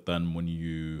theory, but then when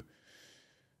you're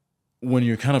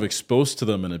kind of exposed to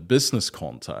them in a business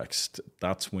context,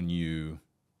 that's when you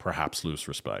perhaps lose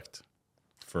respect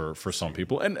for some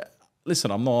people. And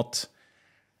listen,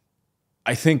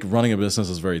 I think running a business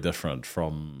is very different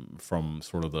from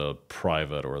sort of the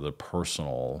private or the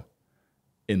personal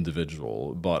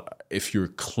individual. But if you're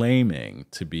claiming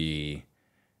to be,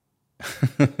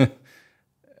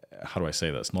 how do I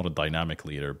say this? Not a dynamic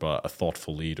leader, but a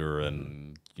thoughtful leader,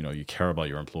 and you care about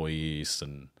your employees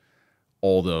and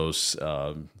all those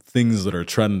things that are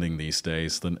trending these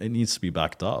days, then it needs to be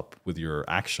backed up with your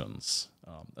actions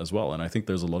as well. And I think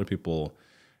there's a lot of people,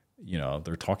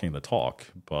 they're talking the talk,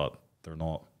 but they're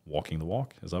not walking the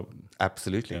walk. Is that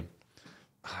Absolutely? Yeah.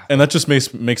 And that just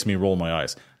makes me roll my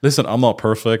eyes. Listen, I'm not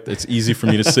perfect. It's easy for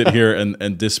me to sit here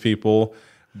and diss people,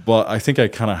 but I think I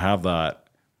kind of have that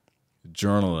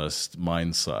journalist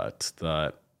mindset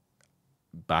that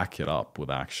back it up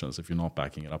with actions. If you're not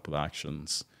backing it up with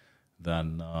actions,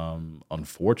 then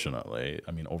unfortunately,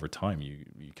 I mean, over time, you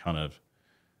kind of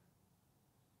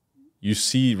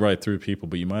see right through people,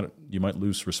 but you might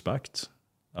lose respect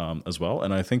as well.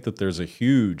 And I think that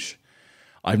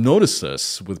I've noticed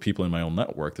this with people in my own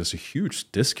network. There's a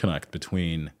huge disconnect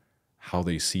between how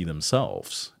they see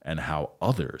themselves and how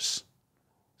others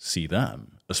see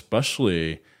them,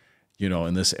 especially,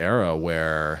 in this era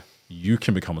where you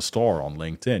can become a star on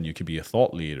LinkedIn. You could be a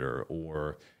thought leader,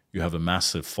 or you have a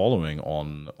massive following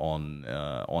on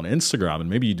Instagram, and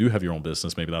maybe you do have your own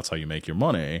business. Maybe that's how you make your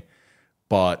money.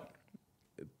 But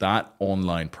that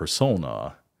online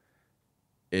persona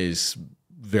is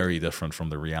very different from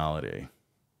the reality.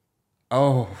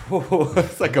 Oh,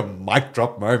 it's like a mic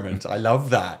drop moment. I love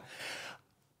that.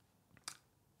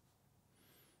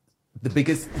 The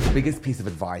biggest piece of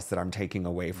advice that I'm taking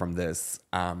away from this,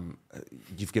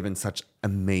 you've given such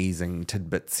amazing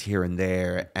tidbits here and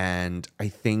there. And I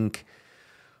think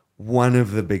one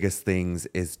of the biggest things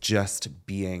is just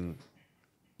being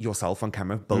yourself on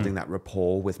camera, building that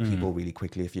rapport with people really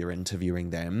quickly if you're interviewing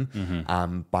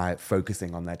them, by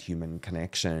focusing on that human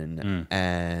connection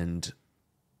and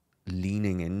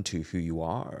leaning into who you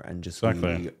are and just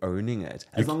really owning it.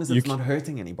 As long as it's not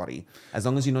hurting anybody, as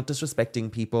long as you're not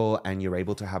disrespecting people and you're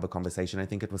able to have a conversation. I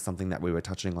think it was something that we were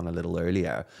touching on a little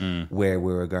earlier, where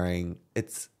we were going,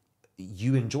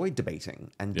 you enjoy debating,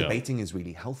 and debating is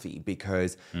really healthy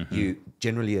because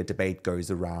a debate goes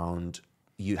around,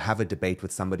 you have a debate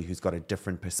with somebody who's got a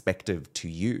different perspective to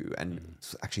you. And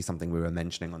it's actually something we were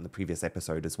mentioning on the previous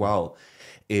episode as well,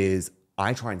 is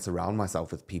I try and surround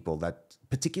myself with people that,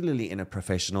 particularly in a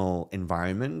professional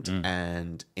environment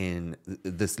and in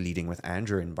this Leading with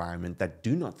Andrew environment, that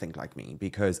do not think like me,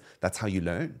 because that's how you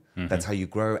learn. That's how you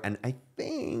grow. And I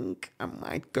think I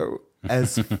might go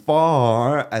as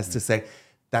far as to say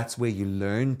that's where you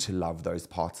learn to love those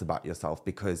parts about yourself,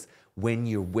 because when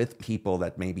you're with people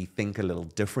that maybe think a little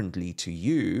differently to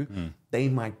you, they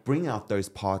might bring out those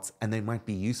parts and they might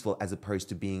be useful, as opposed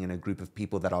to being in a group of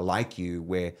people that are like you,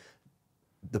 where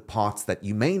the parts that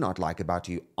you may not like about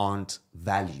you aren't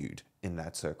valued in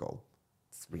that circle.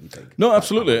 It's really big. No,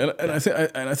 absolutely. And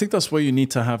I think that's why you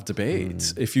need to have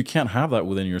debate. If you can't have that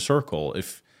within your circle,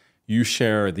 if you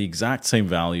share the exact same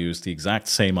values, the exact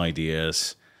same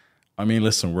ideas, I mean,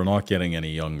 listen, we're not getting any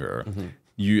younger.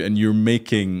 You're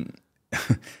making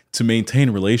to maintain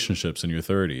relationships in your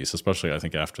 30s, especially I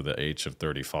think after the age of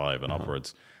 35 and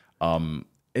upwards,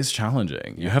 it's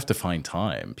challenging. You have to find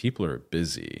time. People are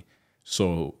busy.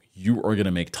 So you are going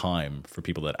to make time for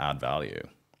people that add value.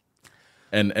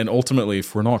 And ultimately,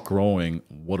 if we're not growing,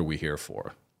 what are we here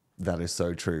for? That is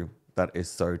so true. That is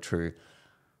so true.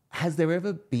 Has there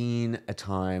ever been a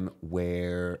time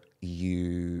where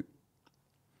you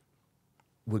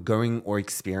were going or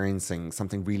experiencing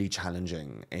something really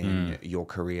challenging in your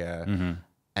career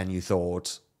and you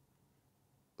thought,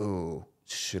 oh,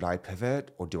 should I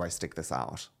pivot or do I stick this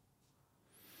out?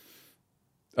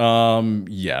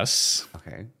 Yes.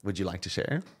 Okay. Would you like to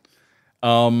share?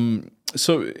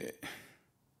 So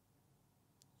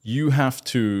you're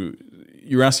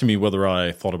asking me whether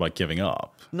I thought about giving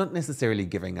up. Not necessarily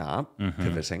giving up,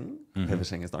 pivoting.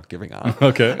 Pivoting is not giving up.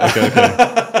 Okay.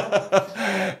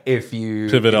 If you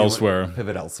pivot elsewhere,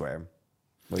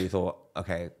 where you thought,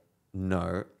 okay,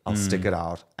 no, I'll stick it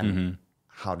out. And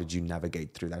how did you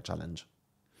navigate through that challenge?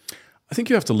 I think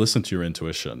you have to listen to your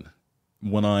intuition.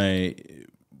 When I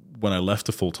left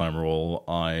the full-time role,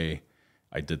 I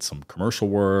I did some commercial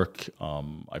work.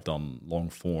 I've done long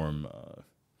form,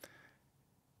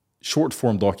 short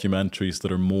form documentaries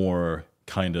that are more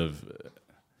kind of,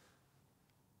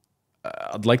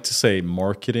 I'd like to say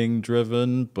marketing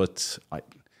driven, but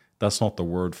that's not the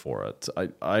word for it.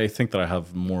 I think that I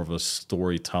have more of a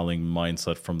storytelling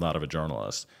mindset from that of a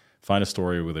journalist. Find a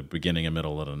story with a beginning, a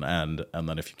middle, and an end, and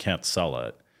then if you can't sell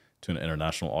it to an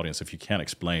international audience, if you can't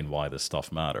explain why this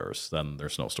stuff matters, then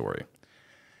there's no story.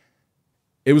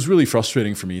 It was really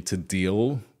frustrating for me to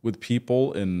deal with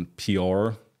people in PR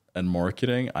and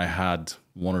marketing. I had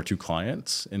 1 or 2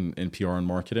 clients in PR and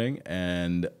marketing,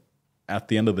 and at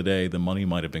the end of the day, the money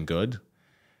might have been good,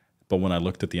 but when I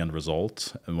looked at the end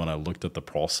result and when I looked at the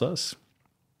process,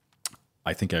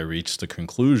 I think I reached the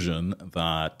conclusion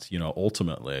that,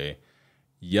 ultimately,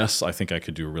 yes, I think I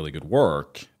could do really good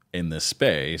work in this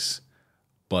space,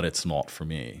 but it's not for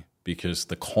me because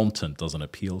the content doesn't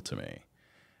appeal to me.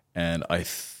 And I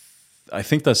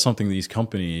think that's something these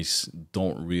companies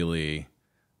don't really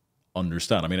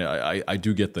understand. I mean, I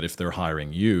do get that if they're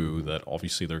hiring you, that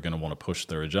obviously they're going to want to push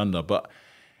their agenda, but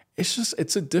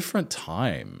it's a different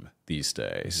time these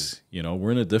days.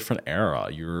 We're in a different era.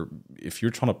 If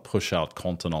you're trying to push out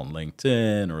content on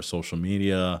LinkedIn or social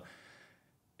media,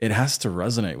 it has to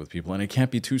resonate with people and it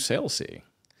can't be too salesy.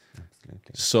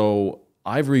 Absolutely. So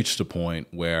I've reached a point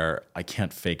where I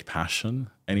can't fake passion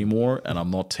anymore, and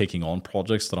I'm not taking on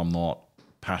projects that I'm not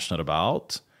passionate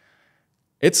about.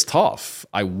 It's tough.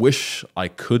 I wish I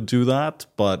could do that,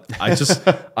 but I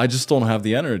just don't have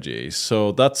the energy.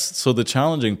 So the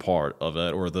challenging part of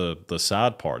it, or the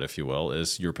sad part, if you will,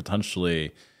 is you're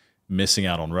potentially missing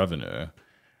out on revenue.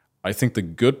 I think the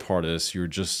good part is you're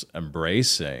just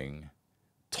embracing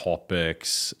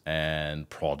topics and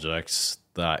projects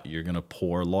that you're going to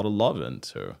pour a lot of love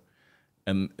into,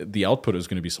 and the output is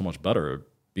going to be so much better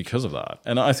because of that.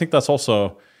 And I think that's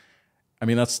also, I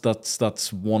mean, that's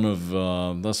one of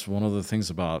the things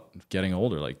about getting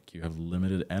older. Like, you have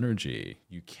limited energy.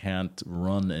 You can't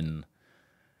run in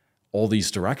all these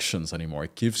directions anymore.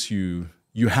 It gives you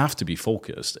have to be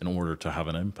focused in order to have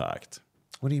an impact.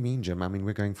 What do you mean, Jim? I mean,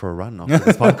 we're going for a run after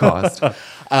this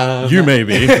podcast. You may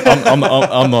be.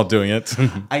 I'm not doing it.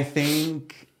 I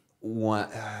think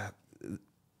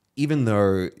even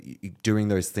though doing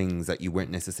those things that you weren't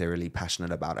necessarily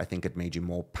passionate about, I think it made you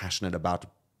more passionate about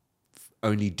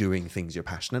only doing things you're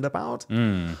passionate about.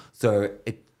 So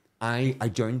I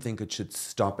don't think it should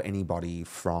stop anybody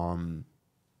from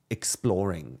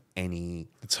exploring any.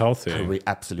 It's healthy.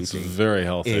 Absolutely. It's very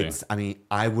healthy.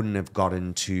 I wouldn't have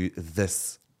gotten to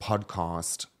this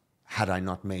podcast had I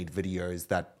not made videos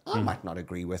that I might not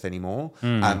agree with anymore,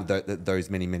 those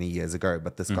many, many years ago.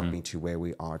 But this got me to where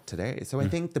we are today. So I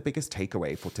think the biggest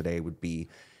takeaway for today would be,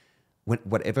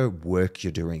 whatever work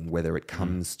you're doing, whether it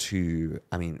comes to,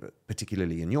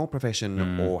 particularly in your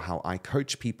profession or how I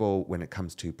coach people when it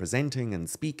comes to presenting and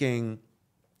speaking,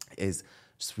 is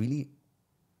just really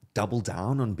double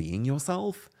down on being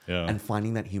yourself and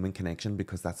finding that human connection,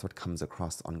 because that's what comes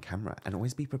across on camera, and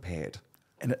always be prepared.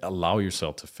 And allow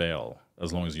yourself to fail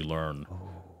as long as you learn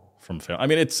from fail. I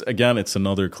mean, it's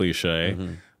another cliche,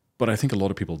 but I think a lot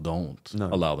of people don't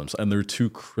allow themselves, and they're too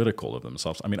critical of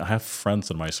themselves. I mean, I have friends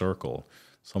in my circle,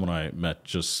 someone I met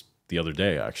just the other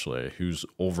day, actually, who's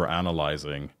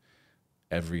overanalyzing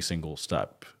every single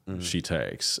step she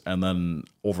takes, and then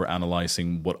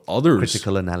overanalyzing what others...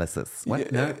 Critical analysis.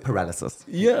 What? No, paralysis.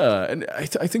 Yeah, and I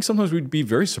think sometimes we'd be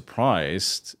very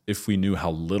surprised if we knew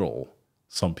how little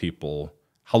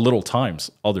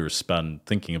times others spend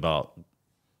thinking about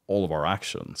all of our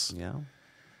actions. Yeah.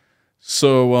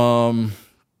 So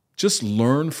just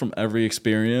learn from every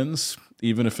experience,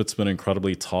 even if it's been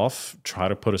incredibly tough. Try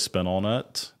to put a spin on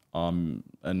it,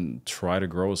 and try to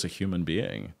grow as a human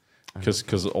being.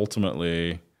 Because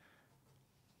ultimately,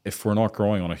 if we're not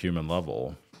growing on a human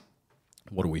level,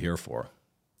 what are we here for?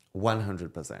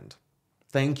 100%.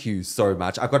 Thank you so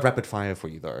much. I've got rapid fire for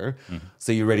you, though.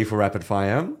 So you ready for rapid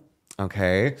fire?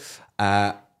 Okay.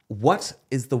 What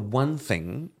is the one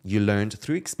thing you learned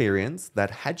through experience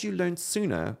that, had you learned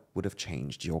sooner, would have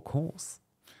changed your course?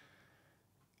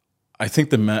 I think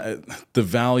the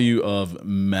value of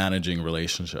managing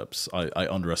relationships. I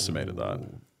underestimated that.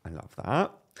 I love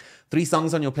that. 3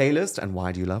 songs on your playlist, and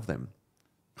why do you love them?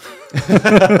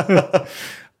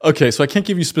 Okay, so I can't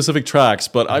give you specific tracks,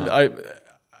 but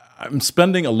I'm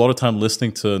spending a lot of time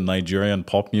listening to Nigerian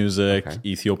pop music,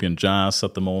 Ethiopian jazz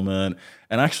at the moment,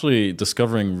 and actually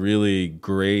discovering really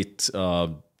great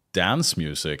dance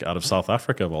music out of South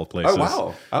Africa, of all places. Oh,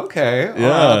 wow. Okay.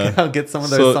 Yeah. Okay. I'll get some of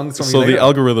those songs from you So later. the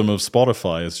algorithm of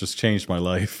Spotify has just changed my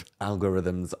life.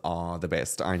 Algorithms are the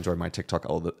best. I enjoy my TikTok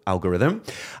algorithm.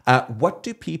 What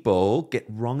do people get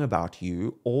wrong about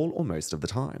you all or most of the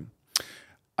time?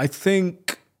 I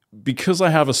think because I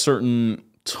have a certain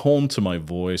tone to my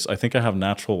voice, I think I have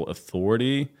natural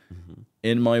authority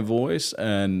in my voice.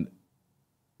 And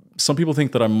some people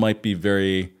think that I might be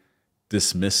very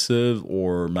dismissive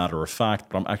or matter of fact,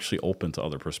 but I'm actually open to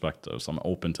other perspectives. I'm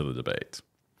open to the debate.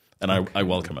 And I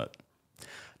welcome it.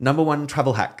 Number one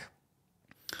travel hack.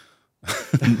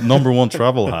 Number one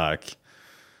travel hack.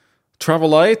 Travel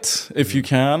light, if you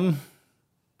can.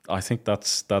 I think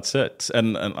that's it.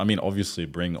 And I mean, obviously,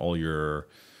 bring all your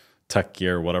tech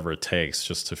gear, whatever it takes,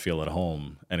 just to feel at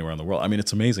home anywhere in the world. I mean,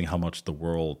 it's amazing how much the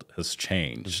world has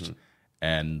changed,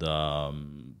 and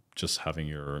just having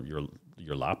your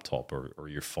laptop or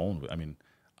your phone. I mean,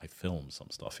 I film some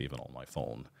stuff even on my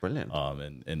phone. Brilliant.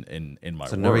 In my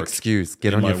So work. no excuse.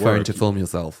 Get on your phone to film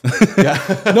yourself.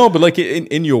 No, but like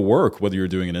in your work, whether you're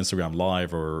doing an Instagram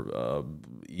live or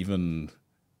even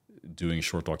doing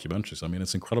short documentaries. I mean,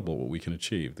 it's incredible what we can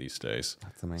achieve these days.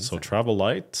 That's amazing. So travel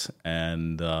light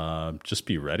and just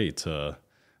be ready to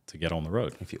get on the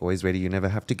road. If you're always ready, you never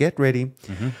have to get ready.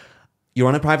 You're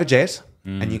on a private jet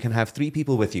and you can have 3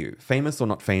 people with you, famous or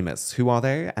not famous. Who are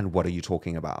they and what are you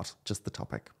talking about? Just the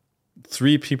topic.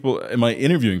 3 people. Am I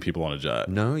interviewing people on a jet?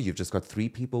 No, you've just got 3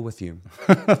 people with you.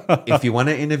 If you want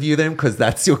to interview them, because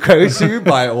that's your go-to,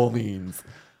 by all means.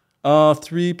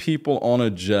 3 people on a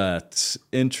jet.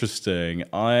 Interesting.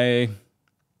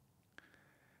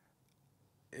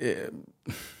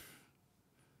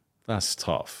 That's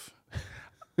tough.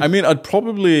 I mean,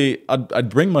 I'd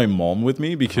bring my mom with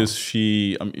me because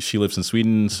she lives in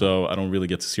Sweden, so I don't really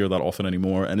get to see her that often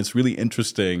anymore. And it's really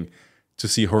interesting to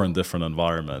see her in different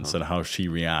environments and how she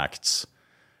reacts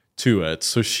to it.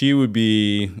 So she would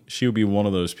be one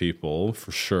of those people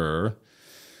for sure.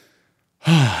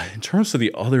 In terms of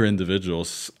the other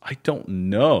individuals, I don't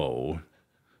know.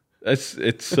 It's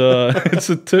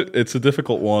a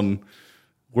difficult one.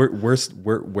 Where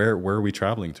are we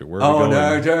traveling to? Where are we going?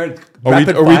 No,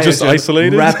 don't. Are we just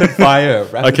isolated? Rapid fire.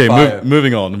 Okay, fire.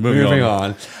 moving on. Moving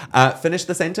on. Finish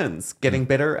the sentence. Getting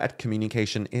better at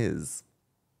communication is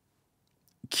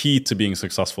key to being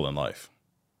successful in life.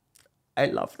 I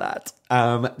love that.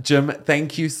 Jim,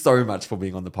 thank you so much for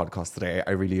being on the podcast today.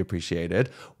 I really appreciate it.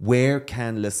 Where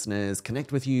can listeners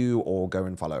connect with you or go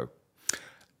and follow?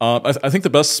 I think the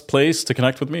best place to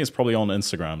connect with me is probably on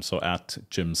Instagram, so at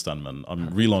Jim Stenman.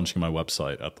 I'm relaunching my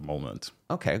website at the moment.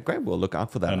 Okay, great. We'll look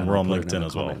out for that. And we're on LinkedIn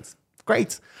as well.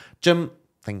 Great. Jim,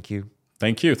 thank you.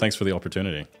 Thank you. Thanks for the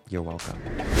opportunity. You're welcome.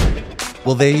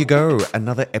 Well, there you go.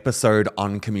 Another episode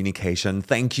on communication.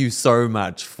 Thank you so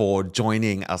much for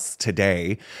joining us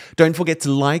today. Don't forget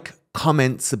to like,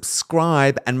 comment,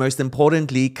 subscribe, and most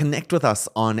importantly, connect with us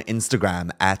on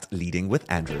Instagram at Leading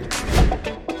with Andrew.